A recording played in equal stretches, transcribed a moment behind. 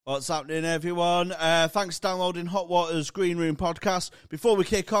What's happening, everyone? Thanks for downloading Hot Water's Green Room podcast. Before we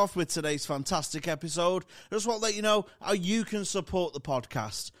kick off with today's fantastic episode, I just want to let you know how you can support the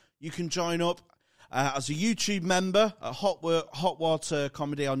podcast. You can join up as a YouTube member at Hot Water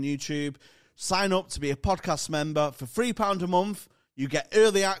Comedy on YouTube. Sign up to be a podcast member for £3 a month. You get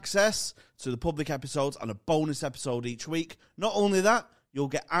early access to the public episodes and a bonus episode each week. Not only that, you'll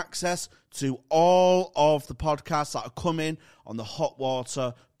get access to all of the podcasts that are coming on the Hot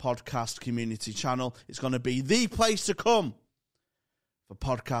Water Podcast Community channel. It's going to be the place to come for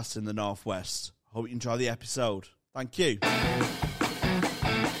podcasts in the Northwest. Hope you enjoy the episode. Thank you.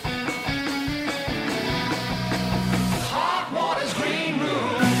 Hot Water's Green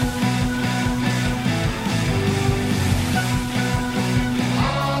Room.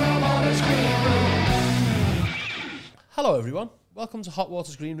 Hot Water's Green Room. Hello, everyone. Welcome to Hot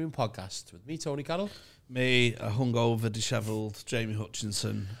Water's Green Room podcast with me, Tony Carroll. Me, a hungover, dishevelled Jamie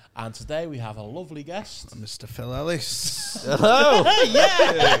Hutchinson. And today we have a lovely guest. Mr. Phil Ellis. Hello.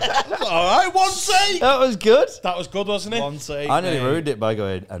 Yeah! All right, one take. That was good. That was good, wasn't it? One take. I nearly ruined it by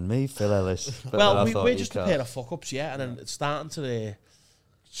going, and me, Phil Ellis. But Well, then I thought we're you just a can't. pair of fuck-ups, yeah, and then it's starting to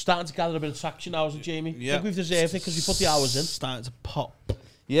gather a bit of traction now, isn't it, Jamie? I Yeah. think we've deserved it because we put the hours in. Starting to pop.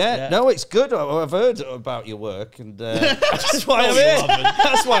 Yeah, no, it's good. I've heard about your work, and that's why I'm you here. haven't.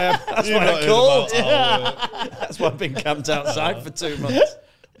 That's why I heard called. about our work. That's why I've been camped outside for 2 months.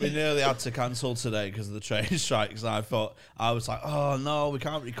 We nearly had to cancel today because of the train strikes. I was like, oh no, we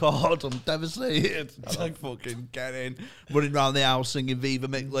can't record. I'm devastated. And I'm fucking getting running around the house singing Viva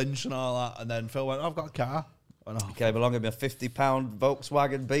Mick Lynch and all that. And then Phil went, I've got a car. I went, oh, Came along with my £50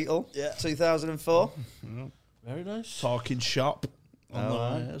 Volkswagen Beetle, 2004. Very nice. talking shop.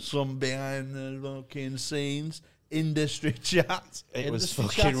 Oh, Some behind the fucking scenes. Industry chat. It was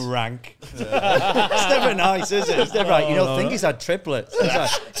Industry fucking chat. rank. It's never nice, is it? It's never right. You don't think he's had triplets.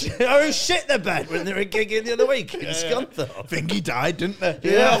 It's like, oh, he shit the bed when they were gigging the other week in Scunthorpe. I think he died, didn't they?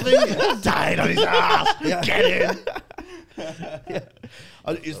 Yeah. I think he died on his ass. Yeah. Get in.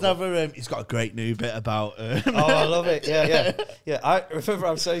 He's never. He's got a great new bit about. Oh, I love it. Yeah. I remember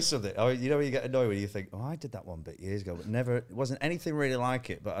I was saying something. You know when you get annoyed when you think, oh, I did that one bit years ago, but never, it wasn't anything really like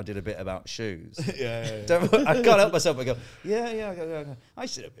it, but I did a bit about shoes. Yeah. I can't help myself. I go, yeah. I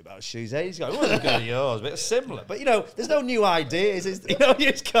did a bit about shoes ages ago. It wasn't good of yours, but it's similar. But, there's no new ideas. You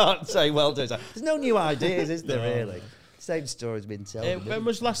just can't say, well done. There's no new ideas, is there, really? Same story's been told. When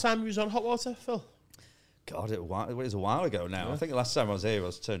was the last time you was on Hot Water, Phil? God, it was a while ago now. Yeah. I think the last time I was here, I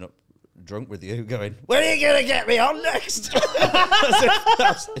was turned up drunk with you going, when are you going to get me on next?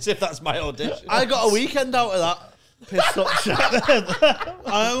 as if that's my audition. I got a weekend out of that pissed up shit.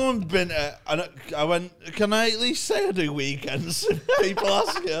 I haven't been. I went. Can I at least say I do weekends? People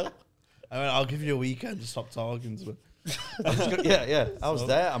ask you. I went. I'll give you a weekend to stop talking to me. Yeah. I was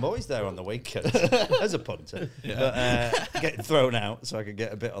there. I'm always there on the weekends as a punter, but getting thrown out so I could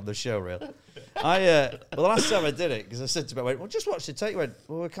get a bit on the show reel. The last time I did it, because I said to him, I went, well, just watch the tape. He went,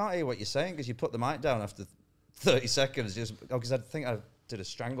 well, we can't hear what you're saying because you put the mic down after 30 seconds. Because I think I did a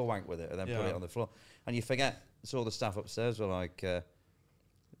strangle wank with it and then put it on the floor, and you forget. So all the staff upstairs were like, I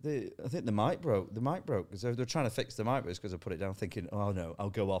think the mic broke. The mic broke because they were trying to fix the mic, but it's because I put it down, thinking, oh no,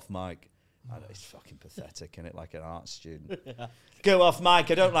 I'll go off mic. I know, it's fucking pathetic, isn't it? Like an art student. Go off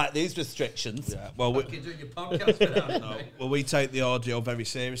mic. I don't like these restrictions. Yeah. Well, we're doing your podcast without no, well, we take the audio very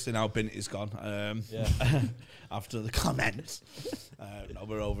seriously now. Binty's gone. After the comments, no,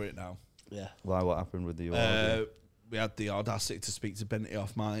 we're over it now. Yeah. Why? What happened with the audio? We had the audacity to speak to Binty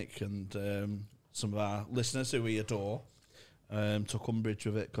off mic, and some of our listeners who we adore took umbrage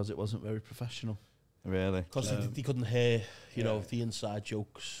with it because it wasn't very professional. Really? Because they couldn't hear, the inside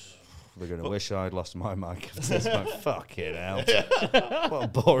jokes. They're going to wish I'd lost my mic after this. Fucking hell. What a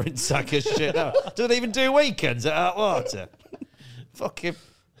boring sack of shit. No, doesn't even do weekends at Hot Water. Fuck him.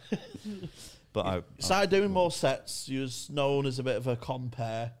 But I started doing more sets. You was known as a bit of a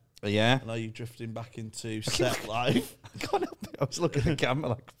compare. Yeah. And now you're drifting back into set life. I can't help it. I was looking at the camera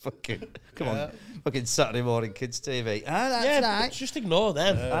like, fucking, come on. Fucking Saturday morning kids TV. That's nice. Just ignore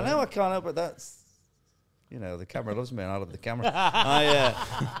them. I know I can't help it. That's, the camera loves me and I love the camera. I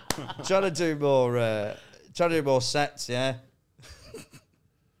try to do more sets, yeah.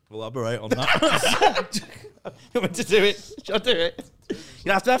 Elaborate on that. You want me to do it? Shall I do it?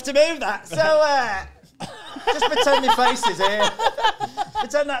 You'll have to move that. So, just pretend my face is here.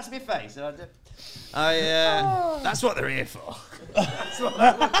 Pretend that's my face. That's what they're here for. That's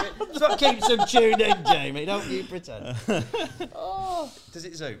what keeps them tuned in, Jamie. Don't you pretend. Does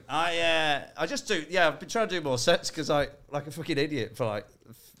it zoom? I just do. Yeah, I've been trying to do more sets because like a fucking idiot for like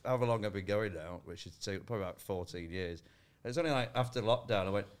however long I've been going now, which is probably about 14 years. It was only like after lockdown, I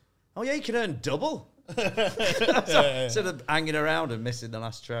went, oh yeah, you can earn double. Instead of hanging around and missing the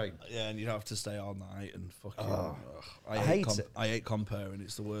last train. Yeah, and you have to stay all night and fucking. I hate it. I hate comparing.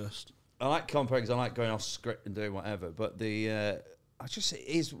 It's the worst. I like comparing because I like going off script and doing whatever. But it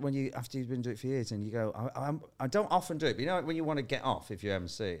is when you after you've been doing it for years and you go, I don't often do it. But you know, like when you want to get off if you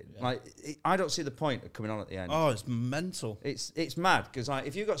MC, I don't see the point of coming on at the end. Oh, it's mental. It's mad because like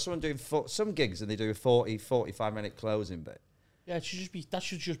if you've got someone doing some gigs and they do a 45 minute closing bit. Yeah, that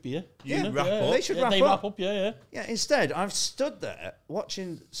should just be it. Yeah, wrap up. They should wrap they up. wrap up, yeah. Yeah, instead, I've stood there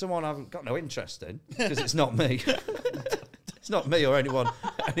watching someone I've got no interest in because it's not me. It's not me or anyone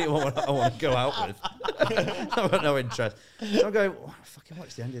I want to go out with. I've got no interest. So I'm going, fucking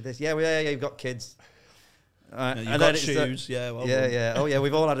what's the end of this? Yeah, you've got kids. You've got shoes. Oh, yeah,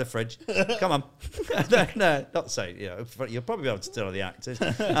 we've all had a fridge. Come on. No, not saying, you'll probably be able to tell the actors.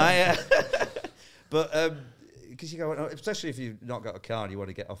 But... because you go, especially if you've not got a car and you want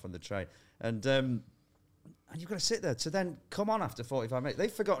to get off on the train, and you've got to sit there to then come on after 45 minutes.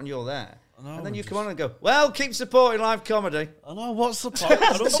 They've forgotten you're there, and then you come on and go, well, keep supporting live comedy. I know, what's the point?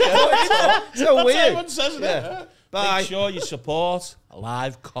 I don't It's so weird. Everyone says it. Bye. Make sure you support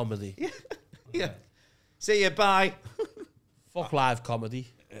live comedy. Yeah. See you. Bye. Fuck live comedy.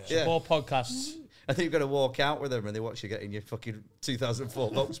 Support podcasts. I think you've got to walk out with them and they watch you get in your fucking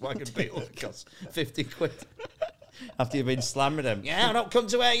 2004 Volkswagen Beetle that costs 50 quid. After you've been slamming them. Yeah, I don't come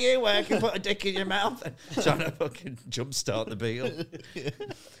to where you work and put a dick in your mouth and trying to fucking jumpstart the Beetle.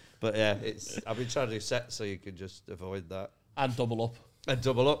 But yeah, I've been trying to do sets so you can just avoid that. And double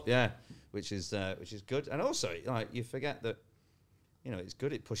up. Yeah. Which is good. And also, like, you forget that, it's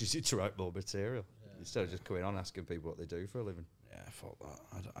good. It pushes you to write more material. Instead of just going on asking people what they do for a living. Yeah, fuck that.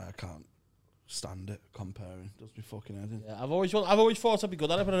 I can't stand it comparing. Does me fucking head in. Yeah, I've always thought I'd be good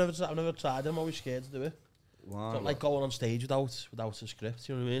at it, but I've never tried it. I'm always scared to do it. Wow. Don't like going on stage without a script,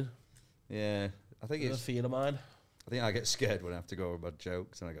 you know what I mean? Yeah. I think It's a fear of mine. I think I get scared when I have to go over my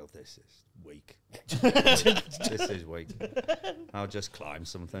jokes and I go, this is weak. This is weak. I'll just climb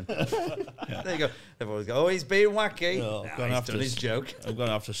something. There you go. Everyone's go, oh, he's being wacky. No, he's done his joke. I'm going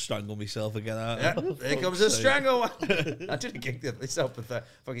to have to strangle myself again. Here comes a strangle. I did a gig the other day. It's so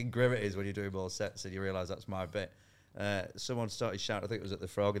fucking grim it is when you're doing more sets and you realise that's my bit. Someone started shouting, I think it was at the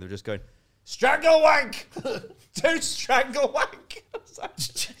Frog, and they were just going, strangle wank! Do strangle wank!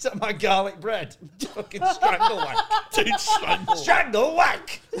 Is that my garlic bread? Fucking strangle wank. Dude, strangle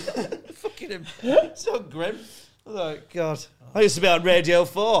wank! Fucking him. So grim. I was like, God. I used to be on Radio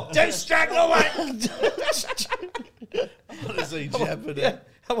 4. Do strangle wank! Honestly, Jeopardy. Yeah.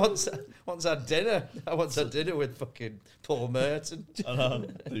 I once had dinner. I once had dinner with fucking Paul Merton. I know.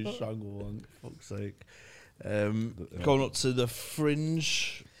 Do strangle one, fuck's sake. Going up to the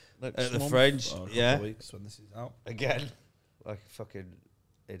Fringe next At the month, Fringe, or a couple yeah. of weeks when this is out. Again. Like a fucking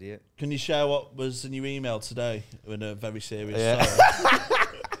idiot. Can you share what was in your email today in a very serious Yeah.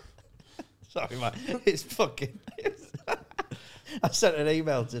 Sorry, man. It's fucking... I sent an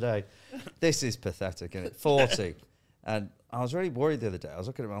email today. This is pathetic, isn't it? 40. And I was really worried the other day. I was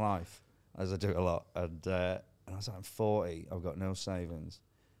looking at my life, as I do a lot, and I was like, I'm 40. I've got no savings.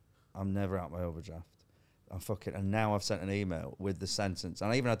 I'm never out my overdraft. And now I've sent an email with the sentence.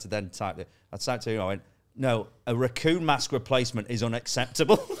 And I even had to then type it. I typed to you, I went, no, a raccoon mask replacement is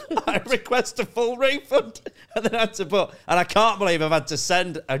unacceptable. I request a full refund. And then I had to put, and I can't believe I've had to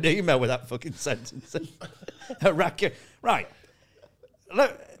send an email with that fucking sentence. A raccoon. Right.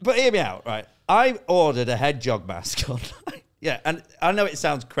 Look, but hear me out, right? I ordered a hedgehog mask online. Yeah, and I know it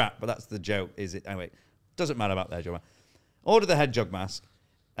sounds crap, but that's the joke, is it? Anyway, doesn't matter about the hedgehog mask. Ordered the hedgehog mask,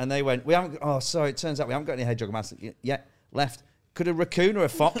 and they went, it turns out we haven't got any hedgehog masks yet left. Could a raccoon or a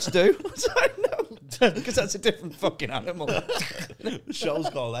fox do? I was like, no, because that's a different fucking animal. The show's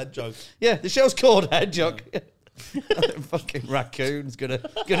called Hedgehog. Yeah, the show's called Hedgehog. Fucking raccoon's gonna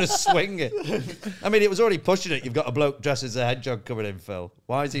swing it. I mean, it was already pushing it. You've got a bloke dressed as a hedgehog coming in, Phil.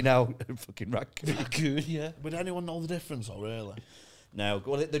 Why is he now a fucking raccoon? Raccoon, yeah. Would anyone know the difference, or really? No.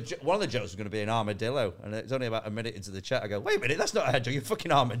 Well, one of the jokes was going to be an armadillo, and it's only about a minute into the chat. I go, wait a minute, that's not a hedgehog, you're a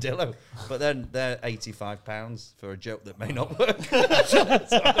fucking armadillo. But then they're £85 for a joke that may not work. That's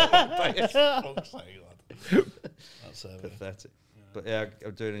pathetic. Yeah. But yeah,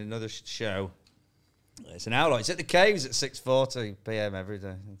 I'm doing another show. It's an hour long. It's at the Caves at 6:40 p.m. every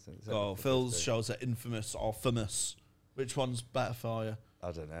day. Phil's shows are infamous or famous. Which one's better for you?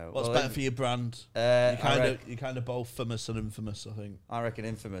 I don't know. What's better for your brand? You're kind of both famous and infamous, I think. I reckon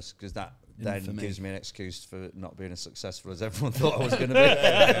infamous, because that then gives me an excuse for not being as successful as everyone thought I was going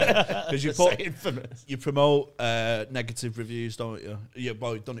to be. Because you promote negative reviews, don't you? You've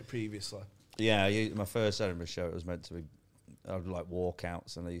done it previously. Yeah, my first Edinburgh show, it was meant to be I'd like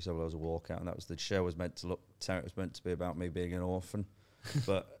walkouts, and I used to have loads of walkout, and that was the show was meant to look. It was meant to be about me being an orphan,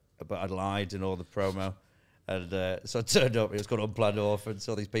 but I'd lied in all the promo, and so I turned up. It was called Unplanned Orphan.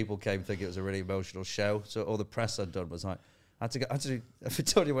 So all these people came thinking it was a really emotional show. So all the press I'd done was like, I had to do. I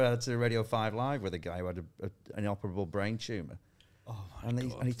told you when I had to do Radio 5 Live with a guy who had an inoperable brain tumour. Oh my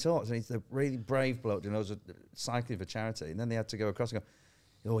God. And he talks, and he's a really brave bloke who knows cycling for charity. And then they had to go across and go,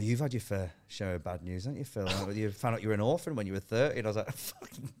 "Oh, you've had your fair share of bad news, haven't you, Phil? You found out you were an orphan when you were 30. And I was like,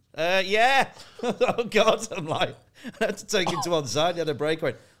 yeah. Oh, God. I'm like, I had to take him to one side. He had a break. I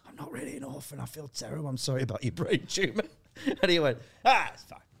went, I'm not really an orphan. I feel terrible. I'm sorry about your brain tumour. And he went, it's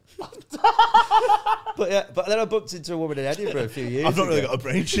fine. but then I bumped into a woman in Edinburgh a few years I've not really got a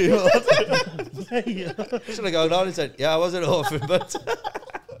brain tumour. Should have gone on and said, yeah, I was an orphan, but...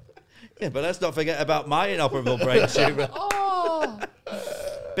 yeah, but let's not forget about my inoperable brain tumour.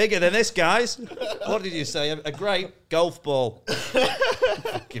 Bigger than this, guys. What did you say? A great golf ball.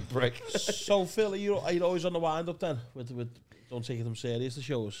 Fucking prick. So, Phil, are you always on the wind-up then? With don't take them serious, the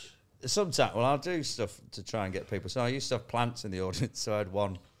shows? Sometimes, well, I'll do stuff to try and get people. So I used to have plants in the audience. So I had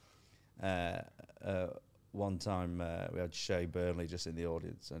one time we had Shay Burnley just in the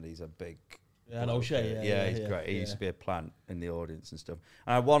audience, and he's a big... Yeah, I know Shay. Yeah, he's great. He used to be a plant in the audience and stuff.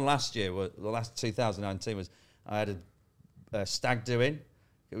 And I had one last year, the last 2019 was, I had a stag doing,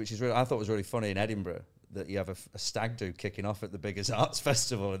 which is really, I thought was really funny in Edinburgh, that you have a stag do kicking off at the biggest arts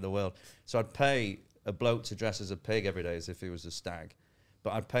festival in the world. So I'd pay a bloke to dress as a pig every day as if he was a stag.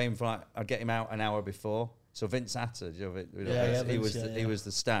 But I'd pay him for I'd get him out an hour before. So Vince Atter, he was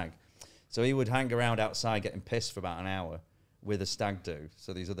the stag. So he would hang around outside getting pissed for about an hour with a stag do.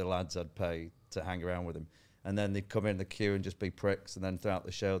 So these other lads I'd pay to hang around with him. And then they'd come in the queue and just be pricks. And then throughout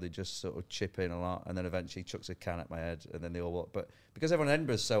the show, they'd just sort of chip in a lot. And then eventually he chucks a can at my head. And then they all walk. But because everyone in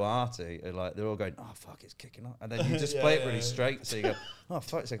Edinburgh's so arty, they're all going, oh, fuck, it's kicking off. And then you just play it really straight. So you go, oh,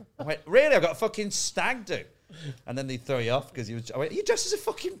 fuck. It's like, wait, really? I've got a fucking stag do. And then they throw you off because I went, you dressed as a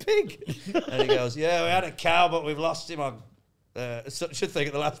fucking pig. And he goes, yeah, we had a cow, but we've lost him on such a thing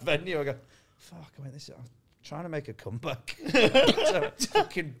at the last venue. I go, fuck, I'm trying to make a comeback.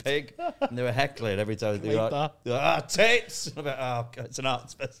 Fucking pig. And they were heckling every time. They were like, tits. And I'm like, oh, God, it's an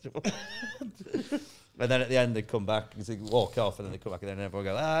arts festival. And then at the end, they'd come back and they'd walk off, and then they'd come back, and then everyone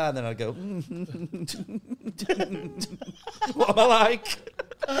would go, and then I'd go, what am I like?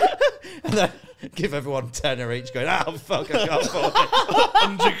 And then give everyone tenner each, going, oh, fuck, I can't afford it.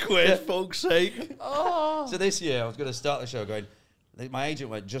 100 quid, fuck's sake. So this year, I was going to start the show going, my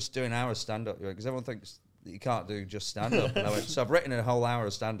agent went, just do an hour of stand-up, because everyone thinks that you can't do just stand-up. And I went, so I've written a whole hour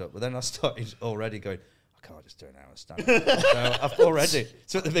of stand-up, but then I started already going, I can't just do an hour of stand-up. So I've already.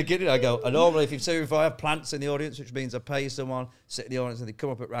 So at the beginning, I go, and normally if I have plants in the audience, which means I pay someone, sit in the audience, and they come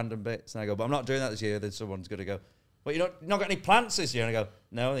up at random bits, and I go, but I'm not doing that this year. Then someone's going to go, well, you're not got any plants this year? And I go,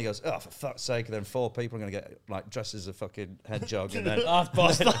 no. And he goes, oh, for fuck's sake. And then 4 people are going to get, like, dressed as a fucking hedgehog. And then, and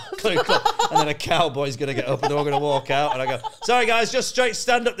then a cowboy's going to get up and they're all going to walk out. And I go, sorry, guys, just straight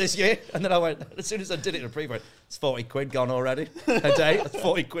stand-up this year. And then I went, as soon as I did it in a preview, it's 40 quid gone already a day. That's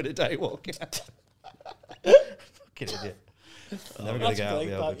 40 quid a day walking out. Fucking idiot. I'm never going to get out of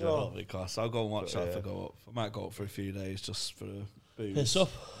the old job. That'll be class. I'll go and watch that if I go up. I might go up for a few days just for a booze. Piss up.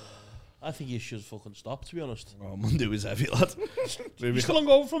 I think you should fucking stop, to be honest. Well, Monday was heavy, lad. You still on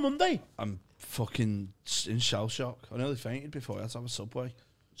go for Monday? I'm fucking in shell shock. I nearly fainted before I had to have a Subway.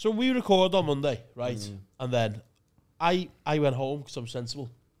 So we record on Monday, right? And then I went home because I'm sensible.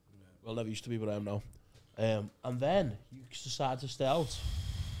 Well, never used to be, but I am now. And then you decided to stay out.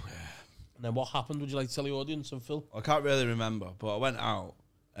 And then what happened? Would you like to tell the audience and Phil? I can't really remember, but I went out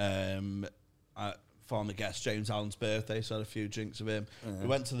for my guest James Allen's birthday, so I had a few drinks with him. We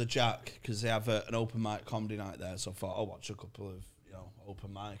went to the Jack because they have an open mic comedy night there, so I thought I'll watch a couple of open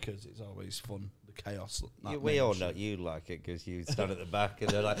micers. It's always fun, the chaos. We all know you like it because you stand at the back and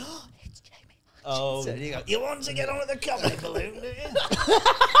they're like, oh, it's Jamie. Oh, So you go, you want to get on with the comedy balloon, do you? You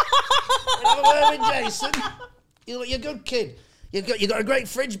have a word with Jason. You're a good kid. You got a great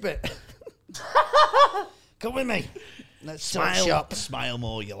fridge bit. Come with me. Let's smile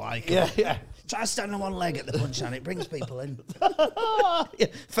more. You like it. Yeah. Try to stand on one leg at the punchline. It brings people in. Yeah,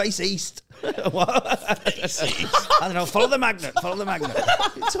 face east. What? Face east. I don't know. Follow the magnet. What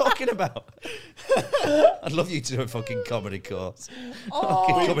are you talking about? I'd love you to do a fucking comedy course.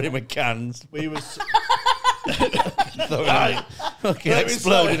 Coming in with cans. We was fucking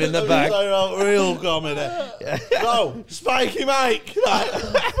exploded in the back. Real comedy. No, Spiky Mike.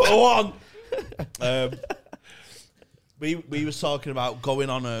 For one. We was talking about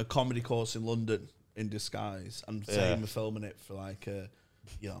going on a comedy course in London in disguise and saying we're filming it for like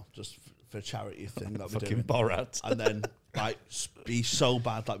just for a charity thing that we're Fucking doing. Borat. And then like be so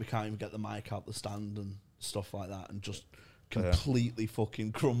bad like we can't even get the mic out the stand and stuff like that, and just completely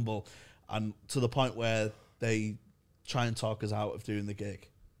fucking crumble, and to the point where they try and talk us out of doing the gig.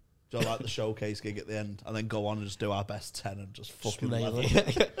 Do you know, like the showcase gig at the end, and then go on and just do our best 10 and just fucking nail level.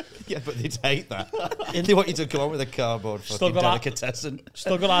 it. Yeah, but they'd hate that. They want you to come on with a cardboard fucking delicatessen.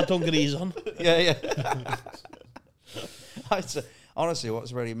 Still got our dungarees on. Yeah. Honestly,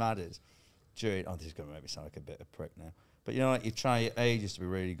 what's really mad is during. Oh, this is going to make me sound like a bit of a prick now. But you know, like you try ages to be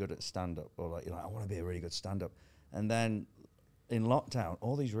really good at stand up, or like you're like, I want to be a really good stand up, and then in lockdown,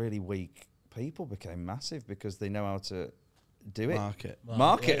 all these really weak people became massive because they know how to do it. Market.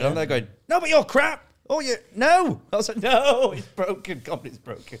 Yeah. And they're going, no, but you're crap. Oh, no. I was like, no, it's broken. Comedy's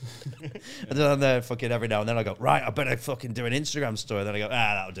broken. And then I'm there fucking every now and then I go, right, I better fucking do an Instagram story. Then I go,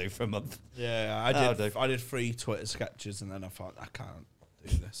 that'll do for a month. Yeah, I did 3 Twitter sketches, and then I thought, I can't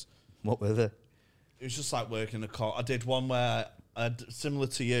do this. What were they? It was just like working a call. I did one where, similar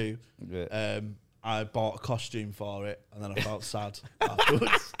to you, I bought a costume for it, and then I felt sad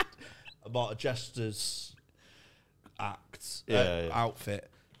afterwards. I bought a jester's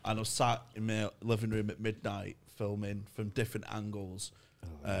outfit, and I was sat in my living room at midnight filming from different angles,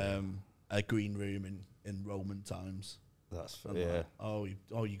 a green room in Roman times. That's Like,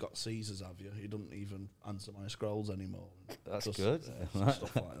 you got Caesars, have you? He doesn't even answer my scrolls anymore. That's good.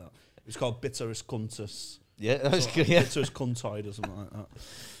 Stuff like that. It's called Bitterus Cuntus. Yeah, that's good. Yeah. Bitterus Cuntoid or something like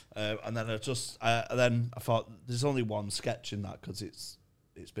that. And then I thought there's only one sketch in that because it's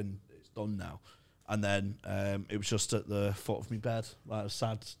done now. And then it was just at the foot of my bed, like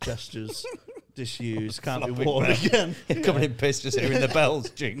sad gestures, disused, can't be worn again. Coming in pissed, just hearing the bells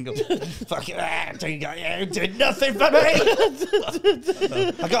jingle. Fucking, you did nothing for me.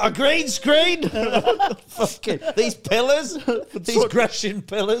 I got a green screen. Fucking these pillars, these Grecian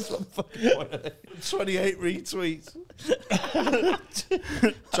pillars. What the fucking point are they? 28 retweets.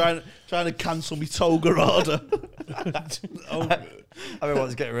 trying to cancel me toga order.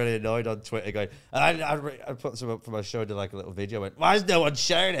 Everyone's getting really annoyed on Twitter going, I put some up for my show, did like a little video, I went, why is no one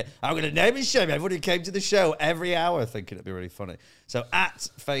sharing it? I'm going to name and shame everyone who came to the show every hour thinking it'd be really funny. So at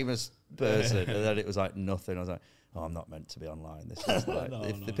famous person, and then it was like nothing. I was like, oh, I'm not meant to be online. This is like,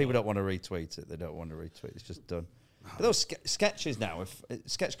 if people don't want to retweet it, they don't want to retweet. It's just done. But those sketches now,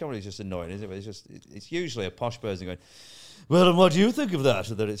 sketch comedy is just annoying, isn't it? It's usually a posh person going, well, and what do you think of that?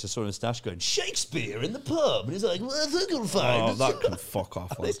 And then it's a sort of stash going, Shakespeare in the pub. And he's like, well, I think I'll find. Oh, that can fuck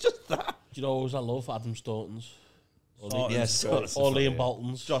off. It's just that. Do you know who I love? Adam Staunton's. Or Liam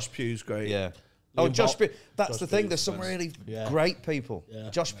Bolton's. Josh Pugh's great. Yeah. Liam Josh Pugh. That's Josh the thing. Pugh's There's some best. really Yeah. great people.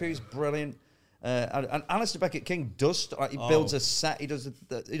 Yeah. Josh Pugh's brilliant. And Alistair Beckett King does. He builds a set. He does,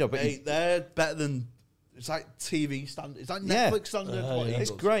 but Mate, they're better than. It's like TV standard. It's like Netflix standard.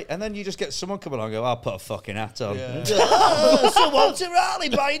 it's great. And then you just get someone come along and go, I'll put a fucking hat on. Yeah. Someone's in Raleigh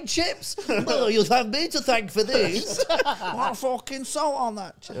buying chips. Oh, you'll have me to thank for this. What fucking salt on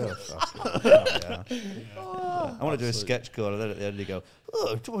that chip? I want to do a sketch call, and then at the end you go,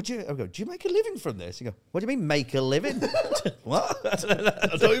 oh, do you make a living from this? You go, what do you mean make a living? What? I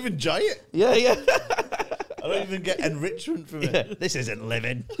don't even enjoy it. Yeah. I don't even get enrichment from it. Yeah, this isn't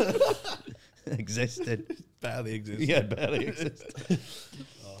living. Existed. Barely exists. Yeah, barely existed.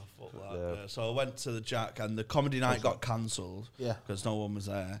 Fuck that. Yeah. So I went to the Jack, and the comedy night got cancelled because no one was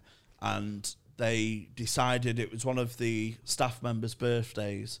there, and they decided it was one of the staff members'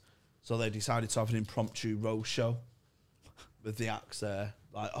 birthdays, so they decided to have an impromptu roast show with the acts there.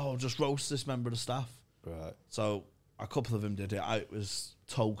 Like, oh, just roast this member of the staff. Right. So a couple of them did it. It was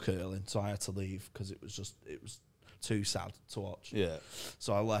toe curling, so I had to leave because it was too sad to watch. Yeah.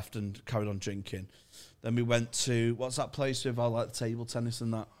 So I left and carried on drinking. Then we went to, what's that place with all like table tennis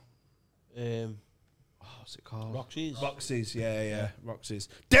and that? What's it called? Roxy's. Roxy's, yeah. Roxy's.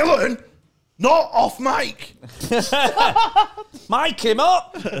 Dylan! Not off mic! Mic him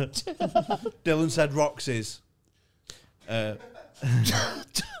up! Dylan said Roxy's. You're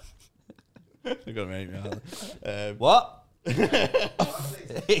going to make me out. What?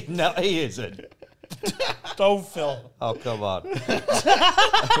 No, he isn't. Don't, Phil. Oh, come on.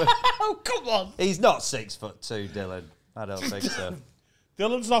 Oh, come on. He's not 6'2", Dylan. I don't think so.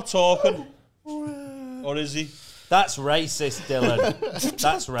 Dylan's not talking. Or is he? That's racist, Dylan.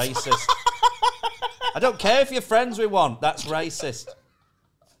 That's racist. I don't care if you're friends with one. That's racist.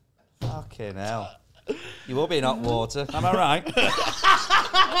 Fucking hell. You will be in hot water. Am I right?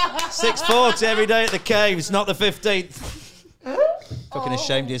 6:40 every day at the caves, not the 15th. Fucking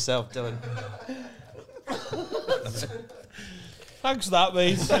ashamed of yourself, Dylan. Thanks for that,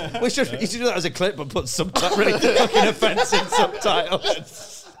 mate. You should do that as a clip, but put really fucking offensive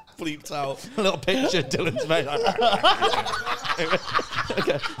subtitles. bleeped out. A little picture of Dylan's mate.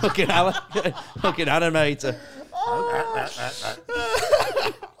 Fucking animator.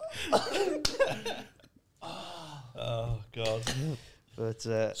 Oh God. But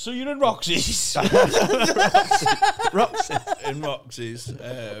So you're in Roxy's. Roxy. In Roxy's,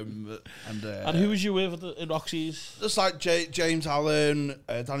 and And who was you with in Roxy's? just like James Allen,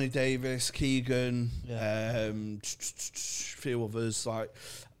 Danny Davis, Keegan, Yeah. few others like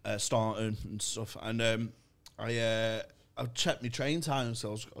Staunton and stuff. And I checked my train time, so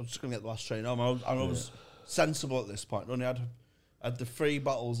I was just gonna get the last train home. I was sensible at this point. I only had the 3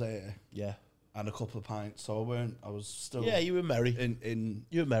 bottles here Yeah. and a couple of pints, so I was still Yeah, you were merry. in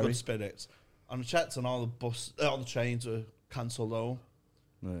You were merry. good spirits. And I checked, and all the trains were cancelled home.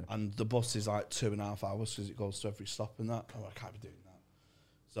 Yeah. And the bus is like 2.5 hours because it goes to every stop and that. Oh, I can't be doing that.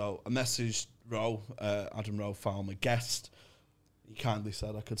 So I messaged Rowe, Adam Rowe, found my guest. He kindly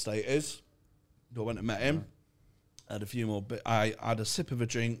said I could stay at his. I went and met him. Had a few more I had a sip of a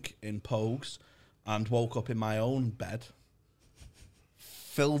drink in Pogues and woke up in my own bed,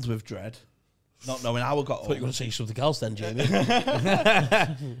 filled with dread, not knowing how I got I thought you were home. going to say something else then, Jamie.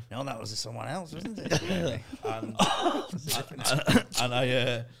 No, that was someone else, wasn't it? And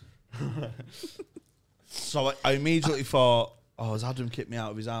I so I immediately thought, oh, has Adam kicked me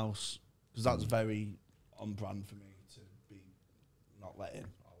out of his house? Because that's very on brand for me to be not let in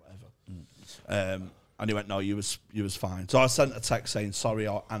or whatever. And he went, no, you was fine. So I sent a text saying sorry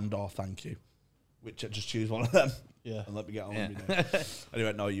or thank you, which I just choose one of them. Yeah. And let me get on with it. And he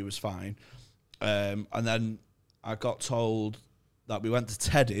went, no, you was fine. And then I got told that we went to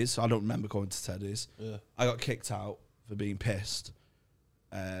Teddy's. I don't remember going to Teddy's. Yeah. I got kicked out for being pissed.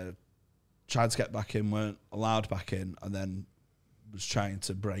 Tried to get back in, weren't allowed back in, and then was trying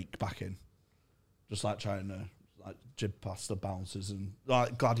to break back in. Just like trying to like jib past the bouncers and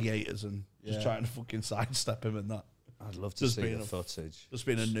like gladiators and just trying to fucking sidestep him and that. I'd love to see the footage. Just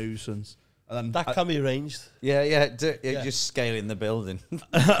being a nuisance. And then That can be arranged. Yeah. Just scaling the building.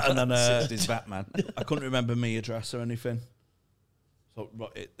 and then 60s Batman. I couldn't remember my address or anything. So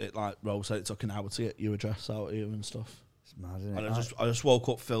it like Rose said, it took an hour to get your address out here and stuff. It's mad, isn't And it? I just woke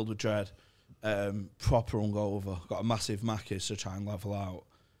up filled with dread, proper hungover. Got a massive Macca's to try and level out,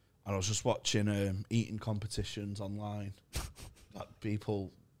 and I was just watching eating competitions online. Like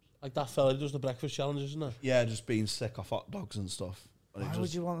people, Like that fella who does the breakfast challenges, isn't it? yeah, just being sick of hot dogs and stuff. And Why it would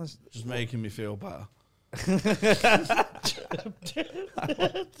just, you want this? just making me feel better. Do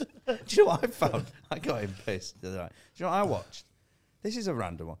you know what I found? I got him pissed the other night. Do you know what I watched? This is a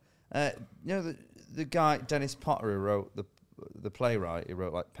random one. You know the guy Dennis Potter who wrote the playwright. He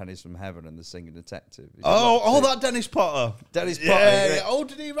wrote like Pennies from Heaven and The Singing Detective. That Dennis Potter. Dennis Potter. Yeah. Oh,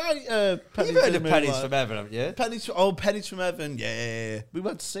 did he write? You've heard of Pennies from Heaven, haven't you? Pennies from Heaven. Yeah, we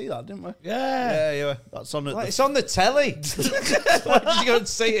went to see that, didn't we? Yeah. Yeah. That's on it. Like, it's on the telly. Why did you go and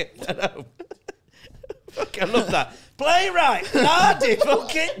see it? I know. Fuck, I love that. Playwright, Hardy,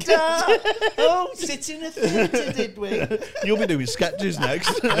 fucking dark. Oh, sit in a theatre, did we? You'll be doing sketches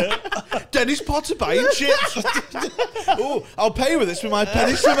next. Dennis Potter buying chips. Oh, I'll pay with this with my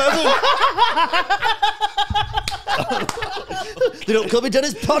pennies from heaven. They don't call me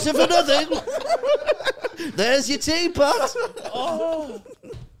Dennis Potter for nothing. There's your teapot. Oh.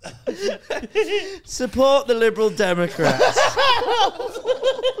 Support the Liberal Democrats.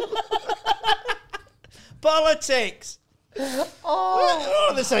 Politics. Oh,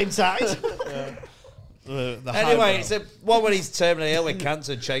 at the same side. Anyway, it's a one when he's terminally ill with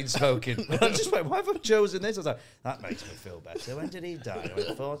cancer, chain smoking. I just went, why have I chosen this? I was like, that makes me feel better. When did he die? I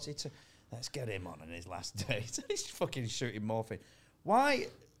went 42. Let's get him on in his last days. He's fucking shooting morphine. Why?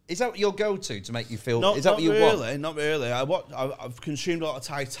 Is that what your go-to to make you feel? Is that what you want? Not really. I've consumed a lot of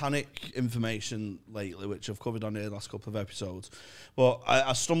Titanic information lately, which I've covered on here the last couple of episodes. But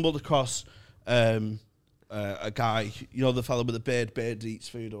I stumbled across a guy, you know, the fella with the beard eats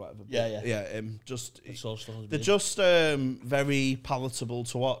food or whatever. Yeah. They're just very palatable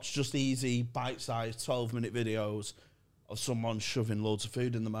to watch. Just easy, bite-sized, 12-minute videos of someone shoving loads of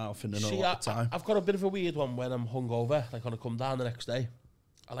food in the mouth in a lot of time. I've got a bit of a weird one when I'm hungover, like when I come down the next day.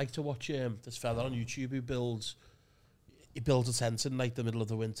 I like to watch this fella on YouTube who builds a tent in like the middle of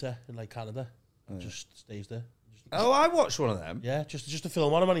the winter in like Canada and just stays there. Oh, I watched one of them. Yeah, just to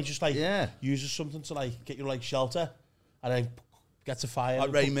film on him, and he just like Yeah. uses something to like get you like shelter, and then gets a fire. Like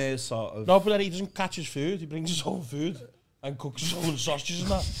and Ray Mears sort of. No, but then he doesn't catch his food. He brings his own food and cooks his own sausages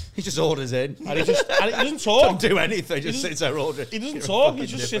and that. He just orders in. And he doesn't talk. Don't do anything. Just sits there ordering. He doesn't talk. He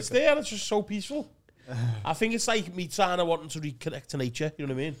just sits there, and it's just so peaceful. I think it's like me trying to want to reconnect to nature. You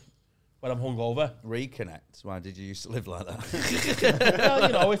know what I mean? when I'm hungover. Reconnect. Why did you used to live like that? Well,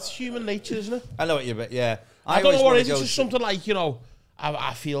 you know, it's human nature, isn't it? I know what you mean. Yeah. I don't know what always it is. wanna It's just something like, you know,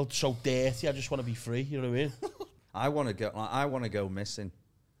 I feel so dirty. I just want to be free. You know what I mean? I want to go missing.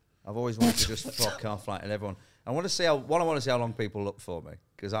 I've always wanted to just fuck off like and everyone. I want to see how long people look for me,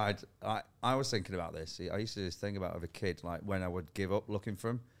 because I was thinking about this. I used to do this thing about with a kid, like when I would give up looking for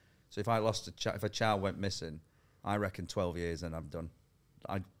him. So if I lost if a child went missing, I reckon 12 years and I'm done.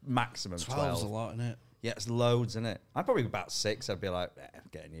 Maximum 12. 12's a lot, isn't it? Yeah, it's loads, isn't it? I'd probably be about 6. I'd be like,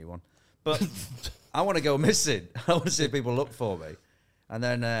 get a new one. But I want to go missing. I want to see if people look for me, and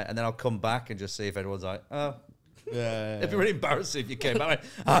then I'll come back and just see if anyone's like, oh. Yeah. It'd be really embarrassing if you came back.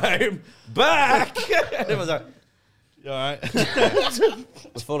 I'm back. Everyone's like, You all right?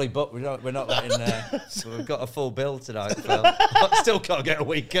 we're fully booked. We're not letting. We've got a full bill tonight, Phil. Still can't get a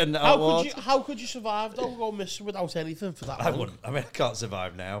weekend. How could you survive though? Go missing without anything for that I long? wouldn't. I mean, I can't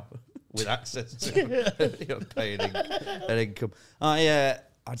survive now with access to paying an income. I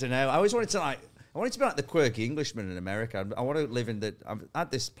don't know. I always wanted to be like the quirky Englishman in America. I want to live in the. I've had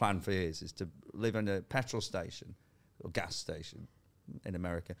this plan for years: is to live in a petrol station or gas station in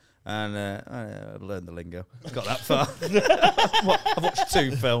America, and I've learned the lingo. Got that far. I've watched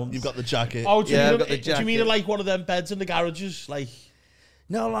 2 films. You've got the jacket. Oh, do you I've mean got the jacket. do you mean like one of them beds in the garages? Like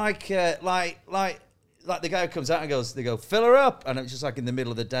No, like the guy who comes out and goes, they go, fill her up. And it's just like in the middle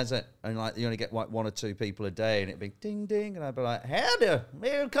of the desert. And like you only get like 1 or 2 people a day. And it'd be ding, ding. And I'd be like, howdy,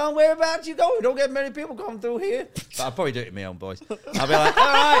 whereabouts you going? We don't get many people coming through here. But I'd probably do it in my own voice. I'd be like,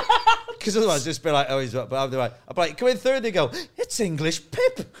 all right. Because otherwise I'd just be like, oh, he's up. But I'd be like, come in through. They go, it's English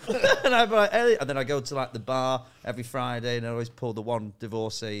Pip. And I'd be like, Ellie. And then I go to like the bar every Friday. And I always pull the one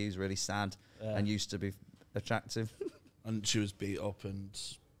divorcee who's really sad and used to be attractive. And she was beat up and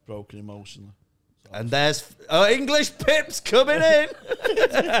broken emotionally. And there's English Pip's coming in.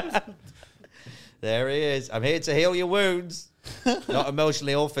 There he is. I'm here to heal your wounds. Not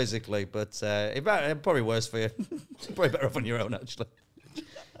emotionally or physically, but it's probably worse for you. Probably better off on your own, actually.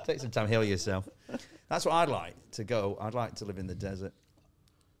 Take some time, heal yourself. That's what I'd like to go. I'd like to live in the desert.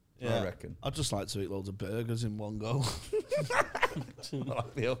 Yeah. I reckon. I'd just like to eat loads of burgers in one go.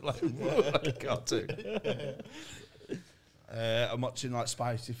 Like the old, like a cartoon. I'm watching like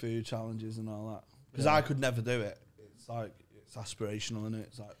spicy food challenges and all that. Because I could never do it. It's like, it's aspirational, isn't it?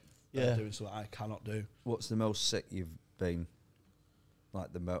 It's like they're doing something I cannot do. What's the most sick you've been? Like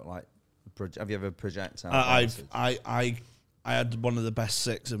have you ever projectile? I had one of the best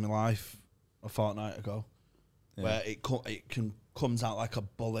sicks in my life a fortnight ago, where it comes out like a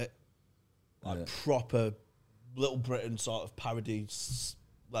bullet, like proper Little Britain sort of parody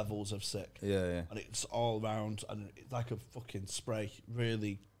levels of sick. Yeah. And it's all around, and it's like a fucking spray.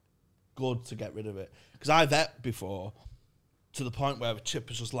 Really good to get rid of it. Because I've ate before to the point where a chip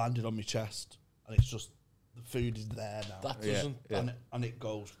has just landed on my chest, and it's just the food is there now. that doesn't. And it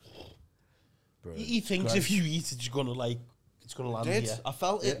goes. He thinks if you eat it, it's gonna land here. I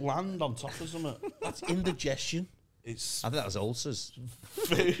felt it land on top of something. That's indigestion. I think that was ulcers.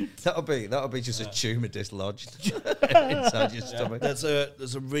 that'll be just a tumour dislodged inside your stomach.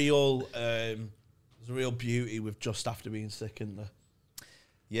 There's a real beauty with just after being sick in there.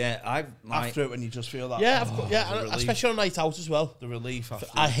 Yeah, after it when you just feel that. Yeah, and especially on a night out as well. The relief after.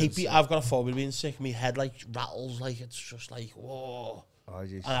 I hate I've got a phobia of being sick. My head like rattles, like it's just like whoa.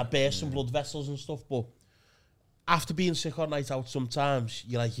 And I burst some blood vessels and stuff. But after being sick on a night out, sometimes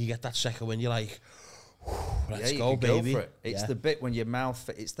you get that second when you're like, let's go, baby. Go for it. It's the bit when your mouth.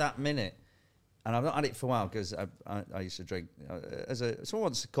 It's that minute. And I've not had it for a while because I used to drink. Someone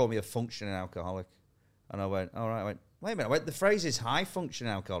once called me a functioning alcoholic, and I went, all right. I went, wait a minute. The phrase is high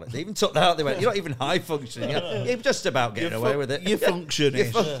functioning alcoholic. They even took that out. They went, you're not even high functioning. You're just about getting away with it. You're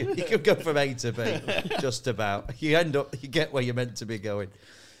functioning. You can go from A to B, just about. You get where you're meant to be going.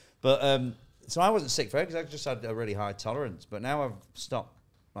 But so I wasn't sick for it because I just had a really high tolerance. But now I've stopped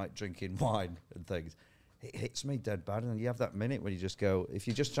like drinking wine and things. It hits me dead bad, and you have that minute when you just go. If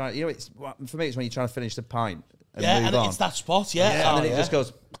you just try, it's for me. It's when you're trying to finish the pint and move on. It's that spot, and then it just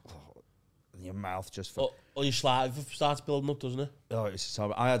goes. And your mouth just. Or your saliva starts building up, doesn't it? Oh, it's just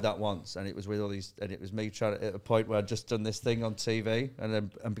horrible. I had that once, and it was with all these, and it was me trying to, at a point where I'd just done this thing on TV,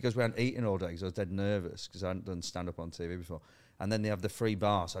 and because we hadn't eaten all day, because I was dead nervous, because I hadn't done stand-up on TV before, and then they have the free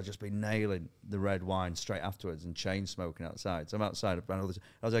bar, so I'd just been nailing the red wine straight afterwards and chain smoking outside. So I'm outside, I was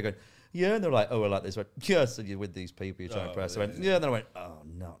there going, yeah, and they're like, oh, we're like this. I went, yes, and you're with these people you're trying to press. I went, yeah, and then I went, oh,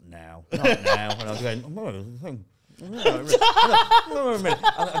 not now. And I was going, a minute.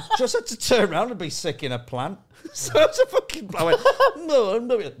 And I just had to turn around and be sick in a plant. So it's a fucking. I went, no.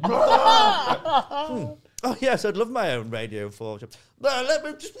 Oh yes, I'd love my own radio for. No, let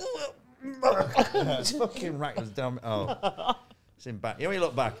me just. It's fucking rattles down. Oh, it's in back. You know, you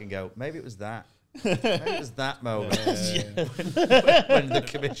look back and go, maybe it was that. Maybe it was that moment when the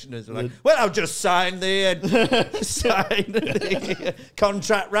commissioners were like, "Well, I've just signed the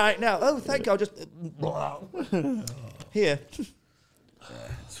contract right now." Oh, thank you. I'll just here.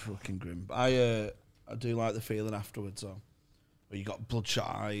 It's fucking grim. I do like the feeling afterwards, though, where you got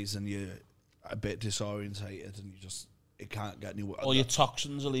bloodshot eyes and you're a bit disorientated and it can't get any worse. All your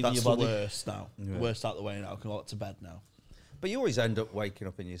toxins are leaving your That's body. the worst now. Yeah. The worst out the way now. I can go to bed now. But you always end up waking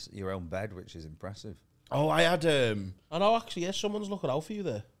up in your own bed, which is impressive. Oh, I had I know, actually, yes, someone's looking out for you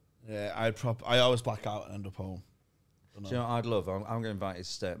there. yeah, I always black out and end up home. Do you know what I'd love? I'm going to invite you to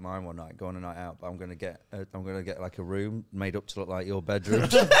stay at mine one night, go on a night out. But I'm going to get like a room made up to look like your bedroom.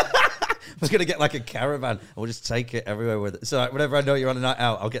 I was going to get like a caravan. We'll just take it everywhere with it. So like, whenever I know you're on a night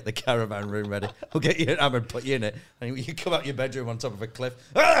out, I'll get the caravan room ready. I'll get you an hammer and put you in it. And you come out your bedroom on top of a cliff.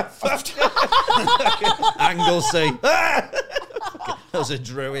 Ah, fuck! Anglesey. Ah! Those are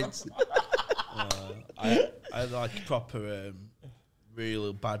druids. I had like proper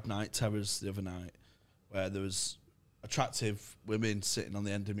real bad night terrors the other night where there was attractive women sitting on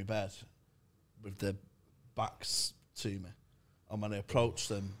the end of my bed with their backs to me. And when I approached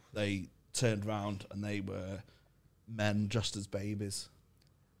them, they turned round and they were men dressed as babies.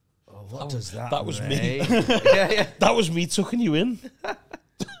 Oh, what does that That was me. mean? Yeah. That was me tucking you in.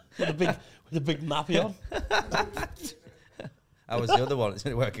 with a big nappy on. I was the other one. It's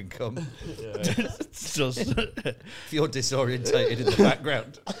anywhere I can come. It's just If you're disorientated in the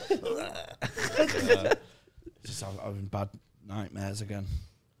background. just having bad nightmares again.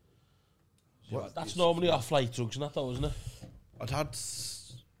 That's normally off-light drugs and that, though, isn't it? I'd had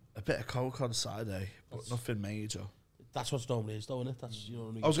a bit of coke on Saturday, but nothing major. That's what normally is, though, isn't it? That's, you know what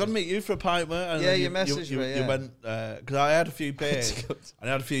I mean? I was going to meet you for a pint, mate. And Yeah, then you messaged me, You yeah. went, because I had a few beers, and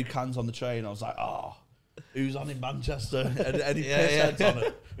I had a few cans on the train. I was like, oh, who's on in Manchester? Any piss heads on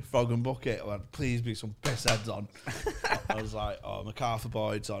it? Frog and Bucket. I went, please be some piss heads on. I was like, oh, MacArthur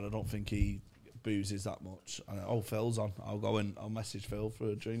Boyd's on. I don't think he boozes that much. And Phil's on. I'll go and I'll message Phil for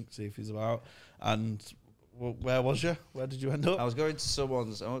a drink, see if he's about. And where was you? Where did you end up? I was going to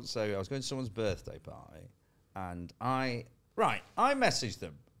someone's, I won't say, I was going to someone's birthday party, and I messaged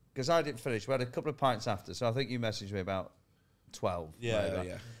them because I didn't finish. We had a couple of pints after, so I think you messaged me about 12. whatever.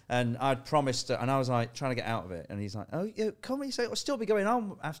 Yeah. And I'd promised to, and I was like trying to get out of it, and he's like, "Oh, yeah, come." He said, "It'll still be going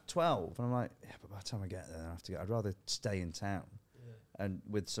on after 12." And I'm like, "Yeah, but by the time I get there, I have to go. I'd rather stay in town, and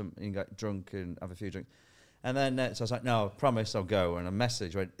with some, you get drunk and have a few drinks." And then so I was like, "No, I promise I'll go." And a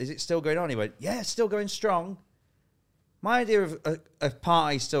message went, "Is it still going on?" He went, "Yeah, it's still going strong." My idea of a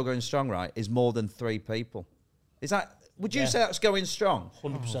party still going strong, right, is more than 3 people. Is that? Would you say that's going strong?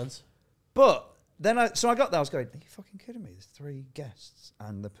 100%. But then I got there. I was going, "Are you fucking kidding me? There's 3 guests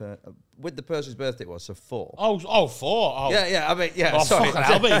and with the person's birthday it was, so 4." Oh, 4. Oh. Yeah. I mean, yeah. Oh, Sorry, fucking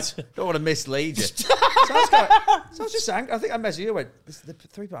hell, mate. Don't want to mislead you. so I was just saying. I think I messaged you. I went, "The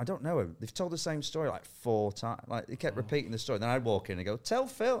 3 people. I don't know him. They've told the same story like 4 times. Like they kept repeating the story. Then I'd walk in and go, "Tell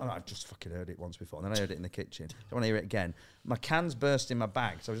Phil." And I've just fucking heard it once before. And then I heard it in the kitchen. Don't want to hear it again. My can's burst in my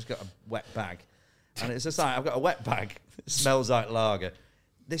bag, so I just got a wet bag, and it's just like I've got a wet bag. It smells like lager.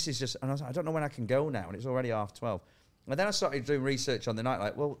 This is just, and I was like, I don't know when I can go now, and it's already 12:30. And then I started doing research on the night,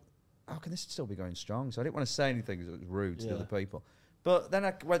 like, well, how can this still be going strong? So I didn't want to say anything because it was rude to the other people. But then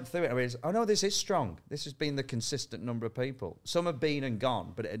I went through it, and I realized, oh no, this is strong. This has been the consistent number of people. Some have been and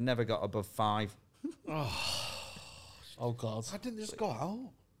gone, but it had never got above 5. Oh, God. I didn't just go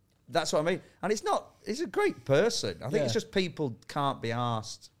out. That's what I mean. And he's a great person. I think Yeah. it's just people can't be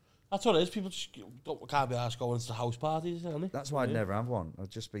asked. That's what it is. People just can't be asked going to house parties, aren't they? That's why I'd never have one.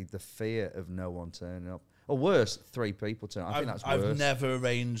 I'd just be the fear of no one turning up. Or worse, 3 people turning up. I think that's worse. I've never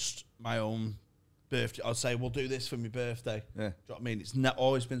arranged my own birthday. I'll say, we'll do this for my birthday. Yeah. Do you know what I mean? It's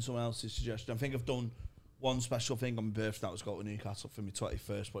always been someone else's suggestion. I think I've done one special thing on my birthday. That was go to Newcastle for my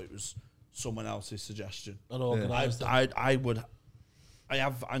 21st, but it was someone else's suggestion. And organised it. I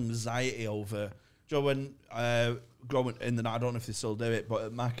have anxiety over. Do you know when growing in the night, I don't know if they still do it, but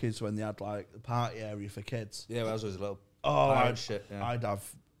at Mackey's when they had like the party area for kids. Yeah, well, I was always a little I'd shit. Yeah. I'd have.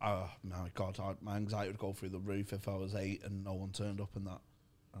 Oh my God, my anxiety would go through the roof if I was 8 and no one turned up in that.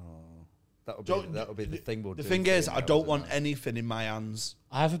 That would be the thing we'll do. The thing is, I don't want anything in my hands.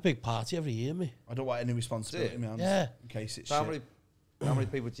 I have a big party every year, me. I don't want any responsibility in my hands. Yeah. In case it's How shit. many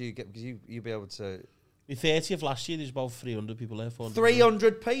people do you get? Because you'll be able to. My 30th last year, there's about 300 people there.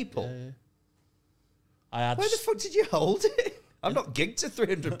 300 people? Yeah. I had Where the fuck did you hold it? I'm not gigged to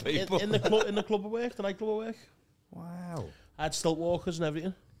 300 people. in the club of work, the nightclub of work. Wow. I had stilt walkers and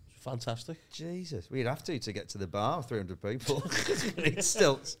everything. It was fantastic. Jesus. We'd have to get to the bar, 300 people. You need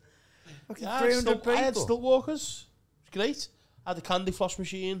stilts. Fucking Yeah, 300 I had people. stilt walkers. It was great. I had the candy floss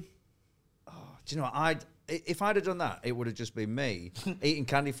machine. Do you know what? If I'd have done that, it would have just been me eating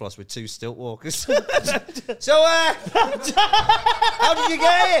candy floss with 2 stilt walkers. So, how did you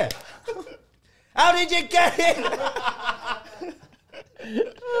get here? How did you get here?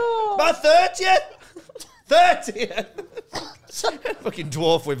 My 30th? 30th? Fucking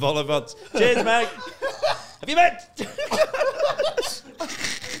dwarf with volleyball. Cheers, mate. Have you met?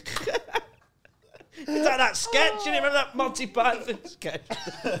 Is that sketch? You remember that Monty Python sketch?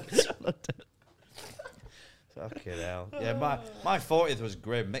 Fucking hell. Yeah, my 40th was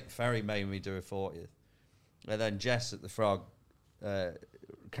grim. Mick Ferry made me do a 40th. And then Jess at the Frog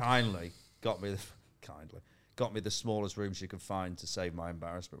kindly got me the smallest room she could find to save my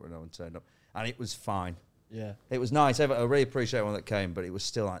embarrassment when no one turned up. And it was fine. Yeah. It was nice. I really appreciate everyone that came, but it was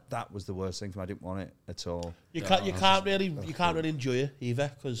still like, that was the worst thing for me. I didn't want it at all. You can't really enjoy it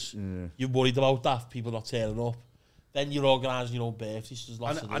either because you're worried about that people not turning up. Then you're organising your own birthdays. So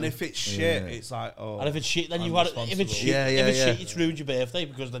and if it's shit, it's like, oh. And if it's shit, then I'm you got. If it's shit, shit, it's ruined your birthday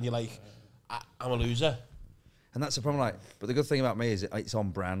because then you're like, I'm a loser. And that's the problem. Like, but the good thing about me is it's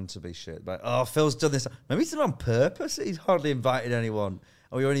on brand to be shit. Like, oh, Phil's done this. Maybe he's done it on purpose. He's hardly invited anyone.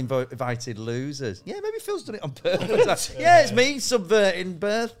 Oh, we only invited losers. Yeah, maybe Phil's done it on purpose. Yeah, it's me subverting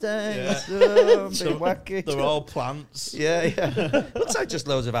birthdays. Oh, I'm being wacky. They're all plants. Yeah. Looks like just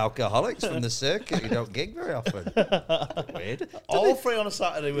loads of alcoholics from the circuit who don't gig very often. Weird. All free on a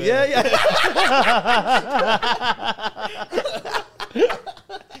Saturday. Yeah.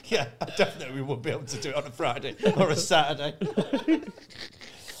 Yeah, I definitely would be able to do it on a Friday or a Saturday.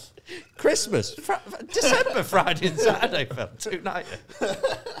 Christmas, December, Friday and Saturday, Phil. 2 nights.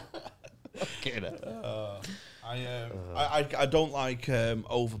 I don't like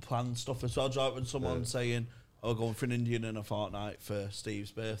over-planned stuff as well. Do you like when someone's saying, "Oh, going for an Indian in a fortnight for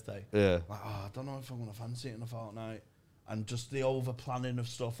Steve's birthday"? Yeah. Like, I don't know if I'm gonna fancy it in a fortnight, and just the over-planning of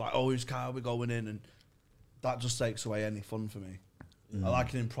stuff. Like, whose car are we going in, and that just takes away any fun for me. I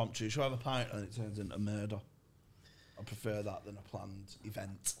like an impromptu. Should I have a pint and it turns into murder? I prefer that than a planned